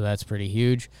 So that's pretty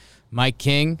huge. Mike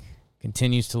King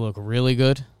continues to look really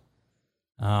good.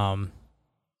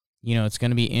 It's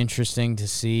going to be interesting to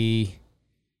see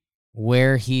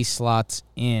where he slots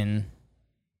in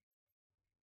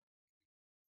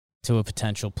to a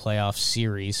potential playoff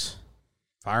series.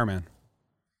 Fireman.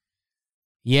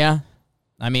 Yeah.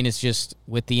 It's just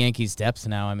with the Yankees' depth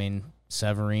now.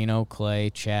 Severino, Clay,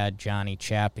 Chad, Johnny,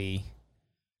 Chappie.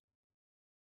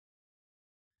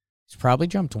 He's probably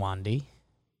jumped Wandy.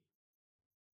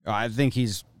 I think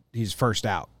he's first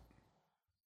out.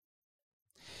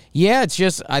 Yeah, it's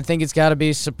just I think it's got to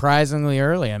be surprisingly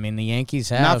early. The Yankees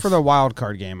have Not for the wild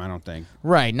card game, I don't think.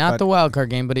 Right, not But- the wild card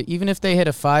game, but even if they hit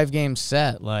a 5-game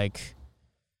set,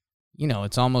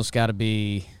 it's almost got to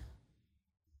be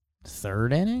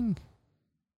third inning.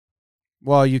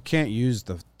 Well, you can't use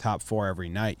the top 4 every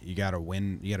night. You got to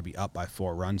win. You got to be up by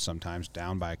 4 runs sometimes,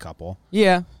 down by a couple.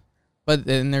 Yeah, but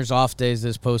then there's off days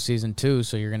this postseason too,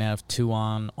 so you're gonna have 2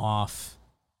 on, off,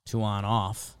 2 on,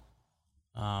 off.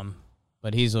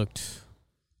 But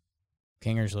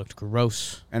Kinger's looked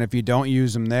gross. And if you don't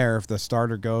use him there, if the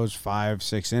starter goes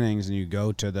 5-6 innings and you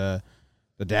go to the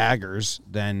daggers,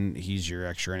 then he's your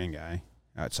extra inning guy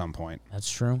at some point. That's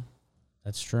true.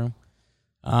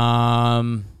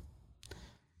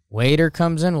 Waiter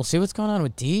comes in. We'll see what's going on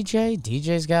with DJ.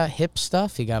 DJ's got hip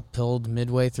stuff. He got pulled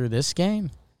midway through this game.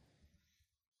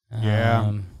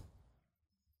 Yeah.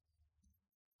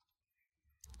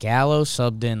 Gallo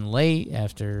subbed in late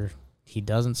after he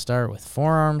doesn't start with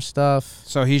forearm stuff.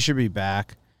 So he should be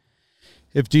back.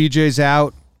 If DJ's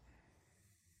out,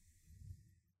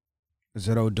 is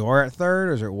it Odor at third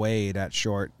or is it Wade at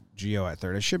short, Gio at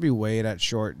third? It should be Wade at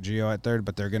short, Gio at third,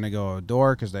 but they're going to go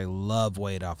Odor because they love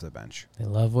Wade off the bench. They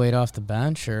love Wade off the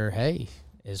bench, or, hey,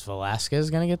 is Velasquez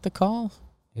going to get the call?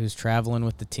 He was traveling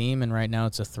with the team, and right now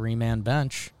it's a 3-man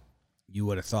bench. You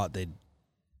would have thought they'd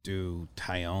do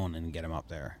Tyone and get him up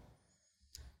there.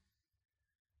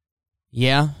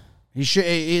 Yeah.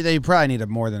 They probably need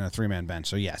more than a 3-man bench,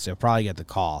 so yes, they'll probably get the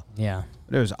call. Yeah.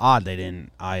 But it was odd they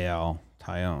didn't IL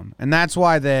Tyone. And that's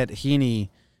why that Heaney,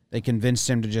 they convinced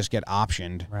him to just get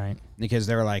optioned. Right. Because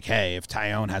they were like, hey, if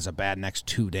Tyone has a bad next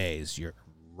 2 days, you're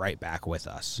right back with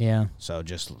us. Yeah. So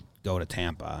just go to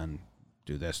Tampa and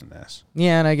do this and this.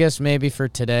 Yeah, and I guess maybe for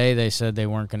today they said they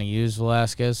weren't going to use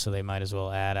Velasquez, so they might as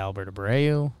well add Albert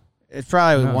Abreu. It's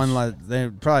probably Who knows? they're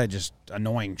probably just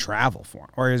annoying travel for him.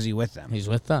 Or is he with them? He's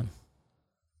with them.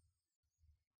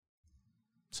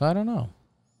 So I don't know.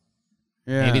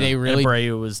 Yeah. Maybe they really...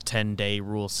 Abreu was 10-day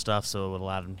rule stuff, so it would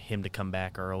allow him to come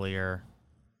back earlier.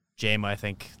 JMO, I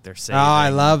think they're saving. Oh, I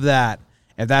love that.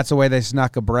 If that's the way they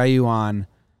snuck Abreu on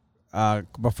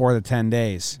before the 10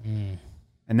 days.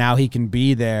 And now he can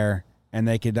be there, and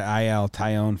they could IL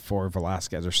Tyone for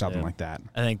Velasquez or something like that.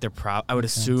 I think they're I would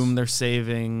assume they're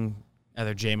saving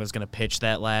either JMO's going to pitch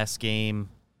that last game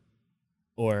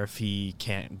or if he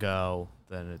can't go,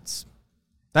 then it's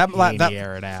That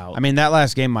air it out. I mean, that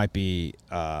last game might be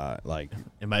like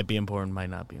it might be important, might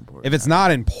not be important. if it's not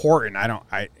important,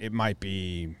 it might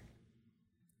be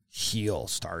heel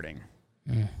starting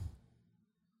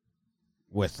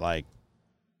with like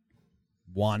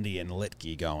Wandy and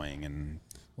Litke going, and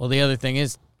Well, the other thing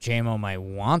is JMO might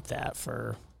want that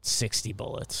for 60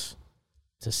 bullets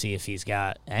to see if he's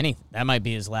got any. That might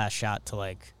be his last shot to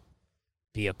like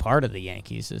be a part of the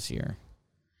Yankees this year.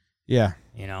 yeah.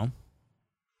 You know,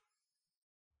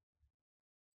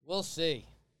 we'll see.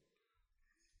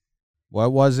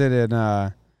 What was it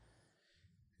in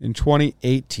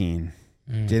 2018?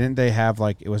 Didn't they have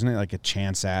like, it wasn't it like a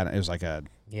chance at it was like a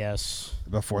Yes.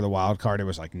 before the wild card, it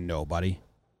was like nobody.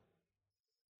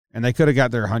 And they could have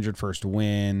got their 101st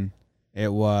win.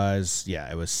 It was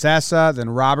Sessa, then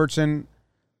Robertson.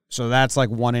 So that's like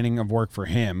one inning of work for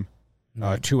him.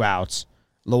 2 outs.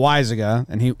 Loizaga,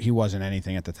 and he wasn't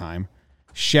anything at the time.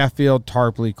 Sheffield,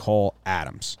 Tarpley, Cole,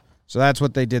 Adams. So that's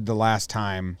what they did the last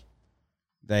time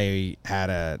they had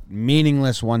a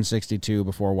meaningless 162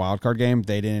 before a wild card game.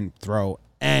 They didn't throw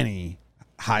any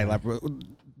high level.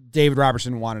 David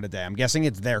Robertson wanted a day. I'm guessing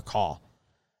it's their call,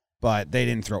 but they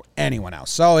didn't throw anyone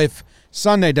else. So if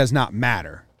Sunday does not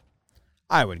matter,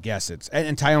 I would guess it's,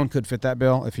 and Tyone could fit that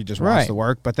bill if he just wants to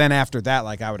work. But then after that,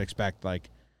 like I would expect, like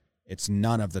it's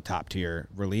none of the top tier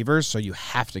relievers, so you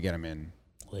have to get him in.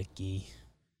 Litke.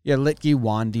 Yeah, Litke,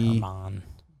 Wandy, Come on.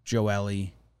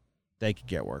 Joely, they could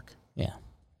get work. Yeah.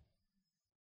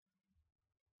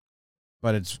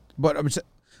 But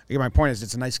my point is,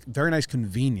 it's a very nice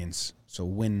convenience. So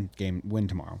win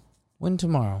tomorrow. Win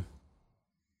tomorrow.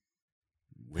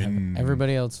 Win.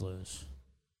 Everybody else lose.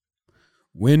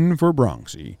 Win for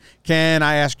Bronxy. Can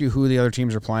I ask you who the other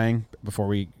teams are playing before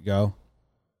we go?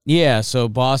 Yeah, so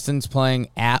Boston's playing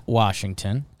at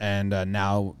Washington. And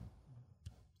now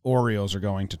Orioles are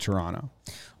going to Toronto.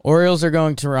 Orioles are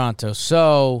going to Toronto.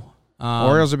 So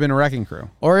Orioles have been a wrecking crew.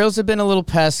 Orioles have been a little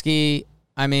pesky.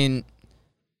 I mean,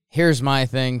 here's my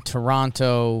thing.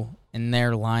 Toronto in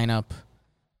their lineup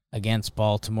against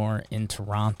Baltimore in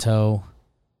Toronto.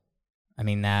 I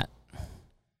mean, that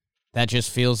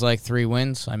just feels like 3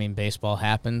 wins. I mean, baseball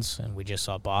happens, and we just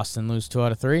saw Boston lose 2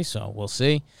 out of 3, so we'll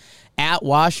see. At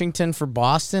Washington for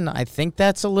Boston, I think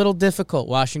that's a little difficult.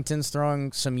 Washington's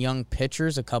throwing some young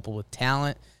pitchers, a couple with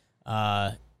talent.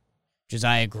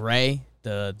 Josiah Gray,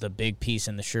 the big piece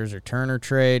in the Scherzer-Turner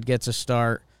trade, gets a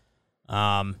start.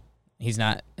 He's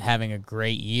not having a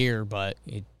great year, but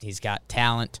he's got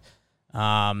talent.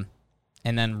 And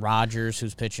then Rogers,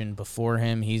 who's pitching before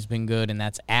him, he's been good, and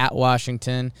that's at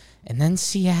Washington. And then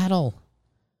Seattle.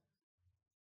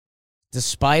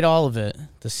 Despite all of it,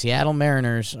 the Seattle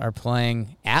Mariners are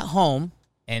playing at home,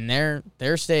 and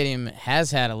their stadium has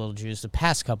had a little juice the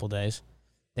past couple days.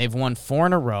 They've won 4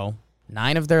 in a row,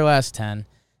 9 of their last 10.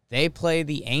 They play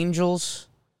the Angels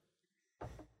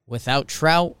without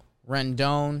Trout,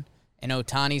 Rendon, and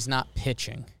Ohtani's not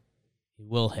pitching. He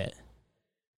will hit.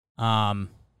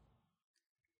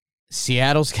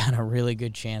 Seattle's got a really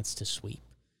good chance to sweep.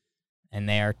 And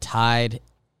they are tied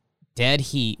dead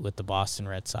heat with the Boston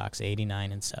Red Sox,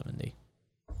 89 and 70.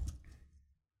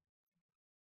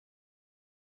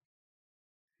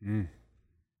 I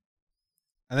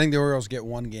think the Orioles get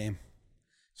 1 game.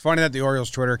 It's funny that the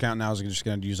Orioles Twitter account now is just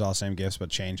going to use all the same gifts, but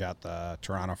change out the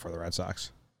Toronto for the Red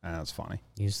Sox. I know, it's funny.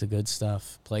 Use the good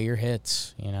stuff. Play your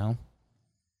hits, you know?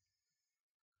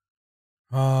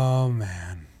 Oh,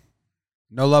 man.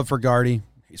 No love for Gardy.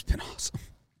 He's been awesome.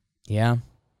 Yeah.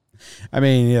 I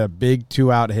mean, he had a big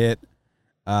 2-out hit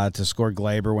to score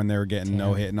Glaber when they were getting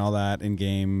no hit and all that in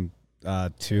game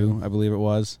 2, I believe it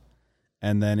was.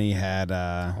 And then he had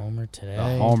a homer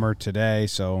today.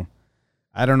 So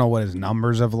I don't know what his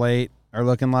numbers of late are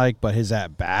looking like, but his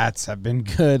at-bats have been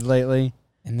good lately.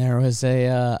 And there was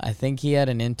I think he had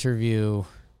an interview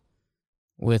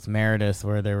with Meredith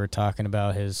where they were talking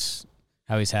about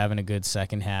how he's having a good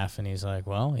second half, and he's like,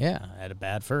 well, yeah, I had a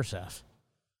bad first half.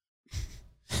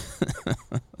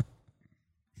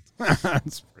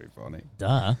 That's pretty funny.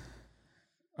 Duh.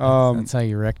 That's how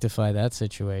you rectify that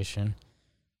situation.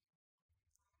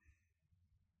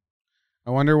 I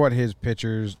wonder what his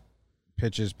pitches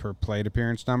per plate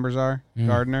appearance numbers are,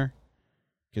 Gardner,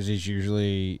 because he's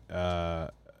usually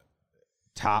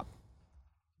top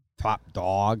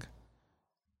dog.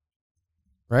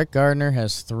 Brett Gardner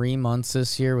has 3 months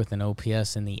this year with an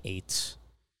OPS in the 8s.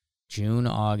 June,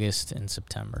 August, and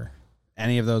September.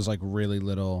 Any of those like really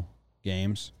little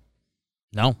games?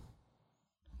 No,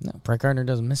 Brett Gardner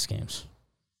doesn't miss games.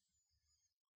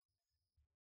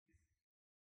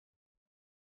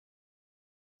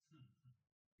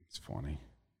 funny.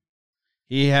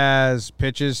 He has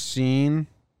pitches seen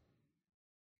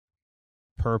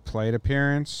per plate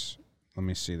appearance. Let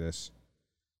me see this.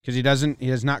 Because he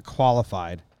has not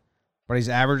qualified, but he's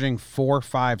averaging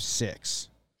 4.56,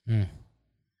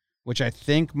 which I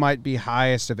think might be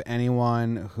highest of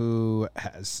anyone who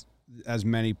has as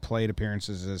many plate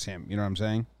appearances as him. You know what I'm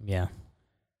saying? Yeah.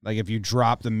 Like if you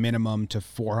drop the minimum to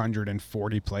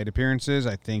 440 plate appearances,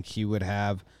 I think he would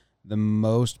have the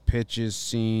most pitches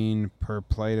seen per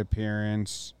plate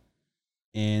appearance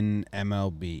in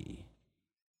MLB,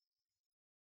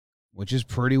 which is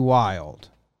pretty wild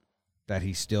that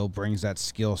he still brings that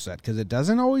skill set because it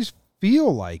doesn't always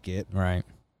feel like it. Right.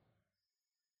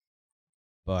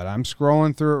 But I'm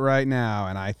scrolling through it right now,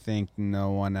 and I think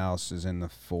no one else is in the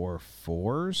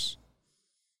 4.4s.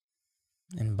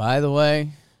 And by the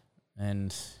way,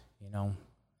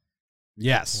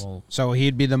 Yes. Well, so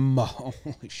he'd be the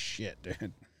holy shit,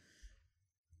 dude.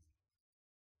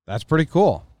 That's pretty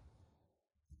cool.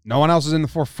 No one else is in the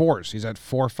 4.4s. He's at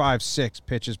 4.56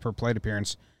 pitches per plate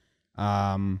appearance.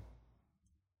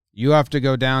 You have to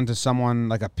go down to someone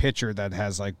like a pitcher that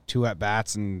has like 2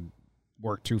 at-bats and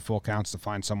work 2 full counts to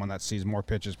find someone that sees more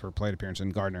pitches per plate appearance than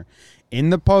Gardner.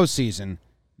 In the postseason,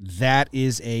 that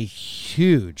is a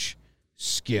huge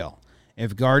skill.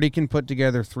 If Gardy can put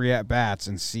together 3 at-bats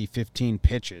and see 15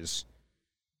 pitches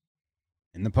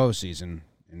in the postseason,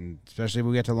 and especially if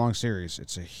we get to long series,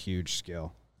 it's a huge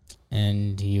skill.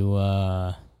 And you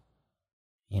go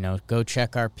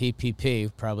check our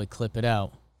PPP, probably clip it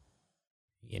out.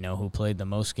 You know who played the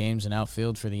most games in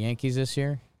outfield for the Yankees this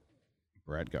year?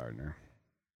 Brett Gardner.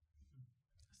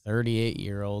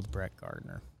 38-year-old Brett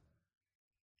Gardner.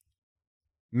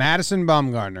 Madison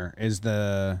Bumgarner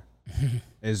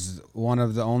is one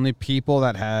of the only people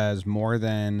that has more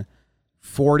than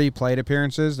 40 plate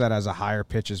appearances that has a higher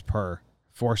pitches per,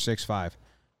 4.65.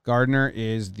 Gardner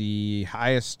is the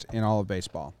highest in all of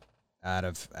baseball out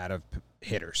of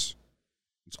hitters.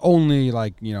 It's only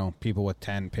people with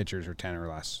 10 pitchers or 10 or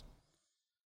less.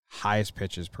 Highest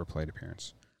pitches per plate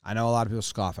appearance. I know a lot of people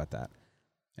scoff at that.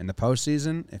 In the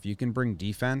postseason, if you can bring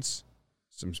defense,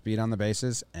 some speed on the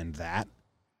bases, and that,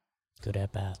 good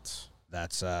at bats.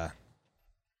 that's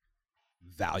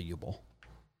valuable.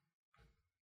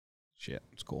 Shit,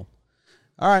 it's cool.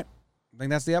 All right, I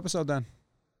think that's the episode then.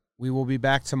 We will be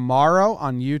back tomorrow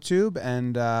on YouTube,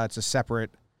 and it's a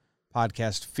separate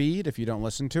podcast feed if you don't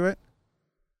listen to it.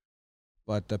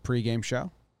 But the pregame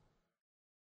show.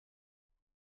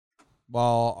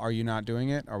 Well, are you not doing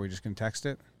it? Are we just going to text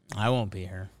it? I won't be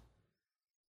here.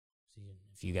 See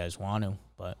if you guys want to,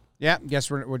 but Yeah, guess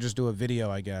we'll just do a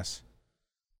video, I guess.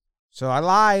 So I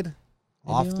lied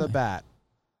off the bat.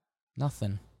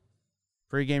 Nothing.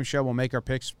 Pre-game show, we'll make our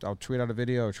picks. I'll tweet out a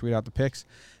video or tweet out the picks.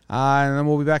 And then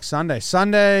we'll be back Sunday.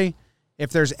 Sunday,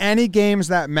 if there's any games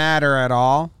that matter at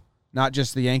all, not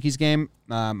just the Yankees game,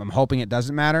 I'm hoping it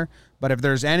doesn't matter. But if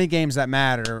there's any games that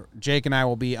matter, Jake and I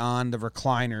will be on the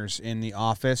recliners in the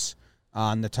office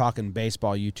on the Talkin'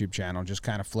 Baseball YouTube channel, just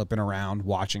kind of flipping around,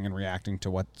 watching and reacting to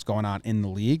what's going on in the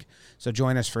league. So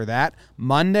join us for that.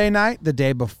 Monday night, the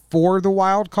day before the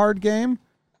wild card game,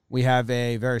 we have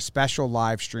a very special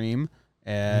live stream.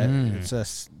 It's a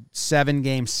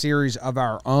 7-game series of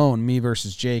our own, me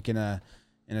versus Jake, in a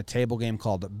table game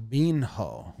called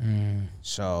Beanho.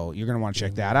 So you're going to want to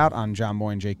check that out on John Boy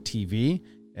and Jake TV.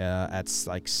 At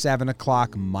like 7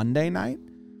 o'clock Monday night.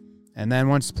 And then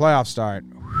once the playoffs start,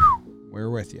 we're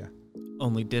with you.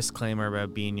 Only disclaimer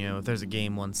about Bino: if there's a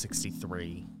game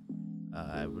 163,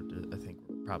 I think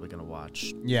we're probably gonna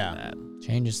watch. Yeah, that.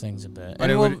 Changes things a bit.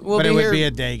 But And it would be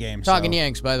a day game. Talking so.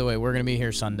 Yanks, by the way, we're gonna be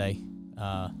here Sunday.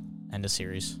 End of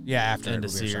series. Yeah, after End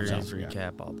of series Sunday,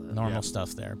 recap, all that. Normal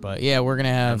stuff there, but yeah, we're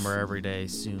gonna have. And we're every day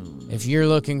soon. If you're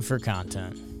looking for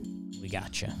content, we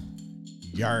got you.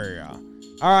 Yeah.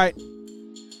 All right.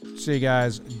 See you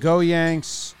guys. Go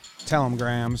Yanks. Tell them,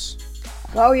 Grams.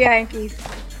 Go Yankees.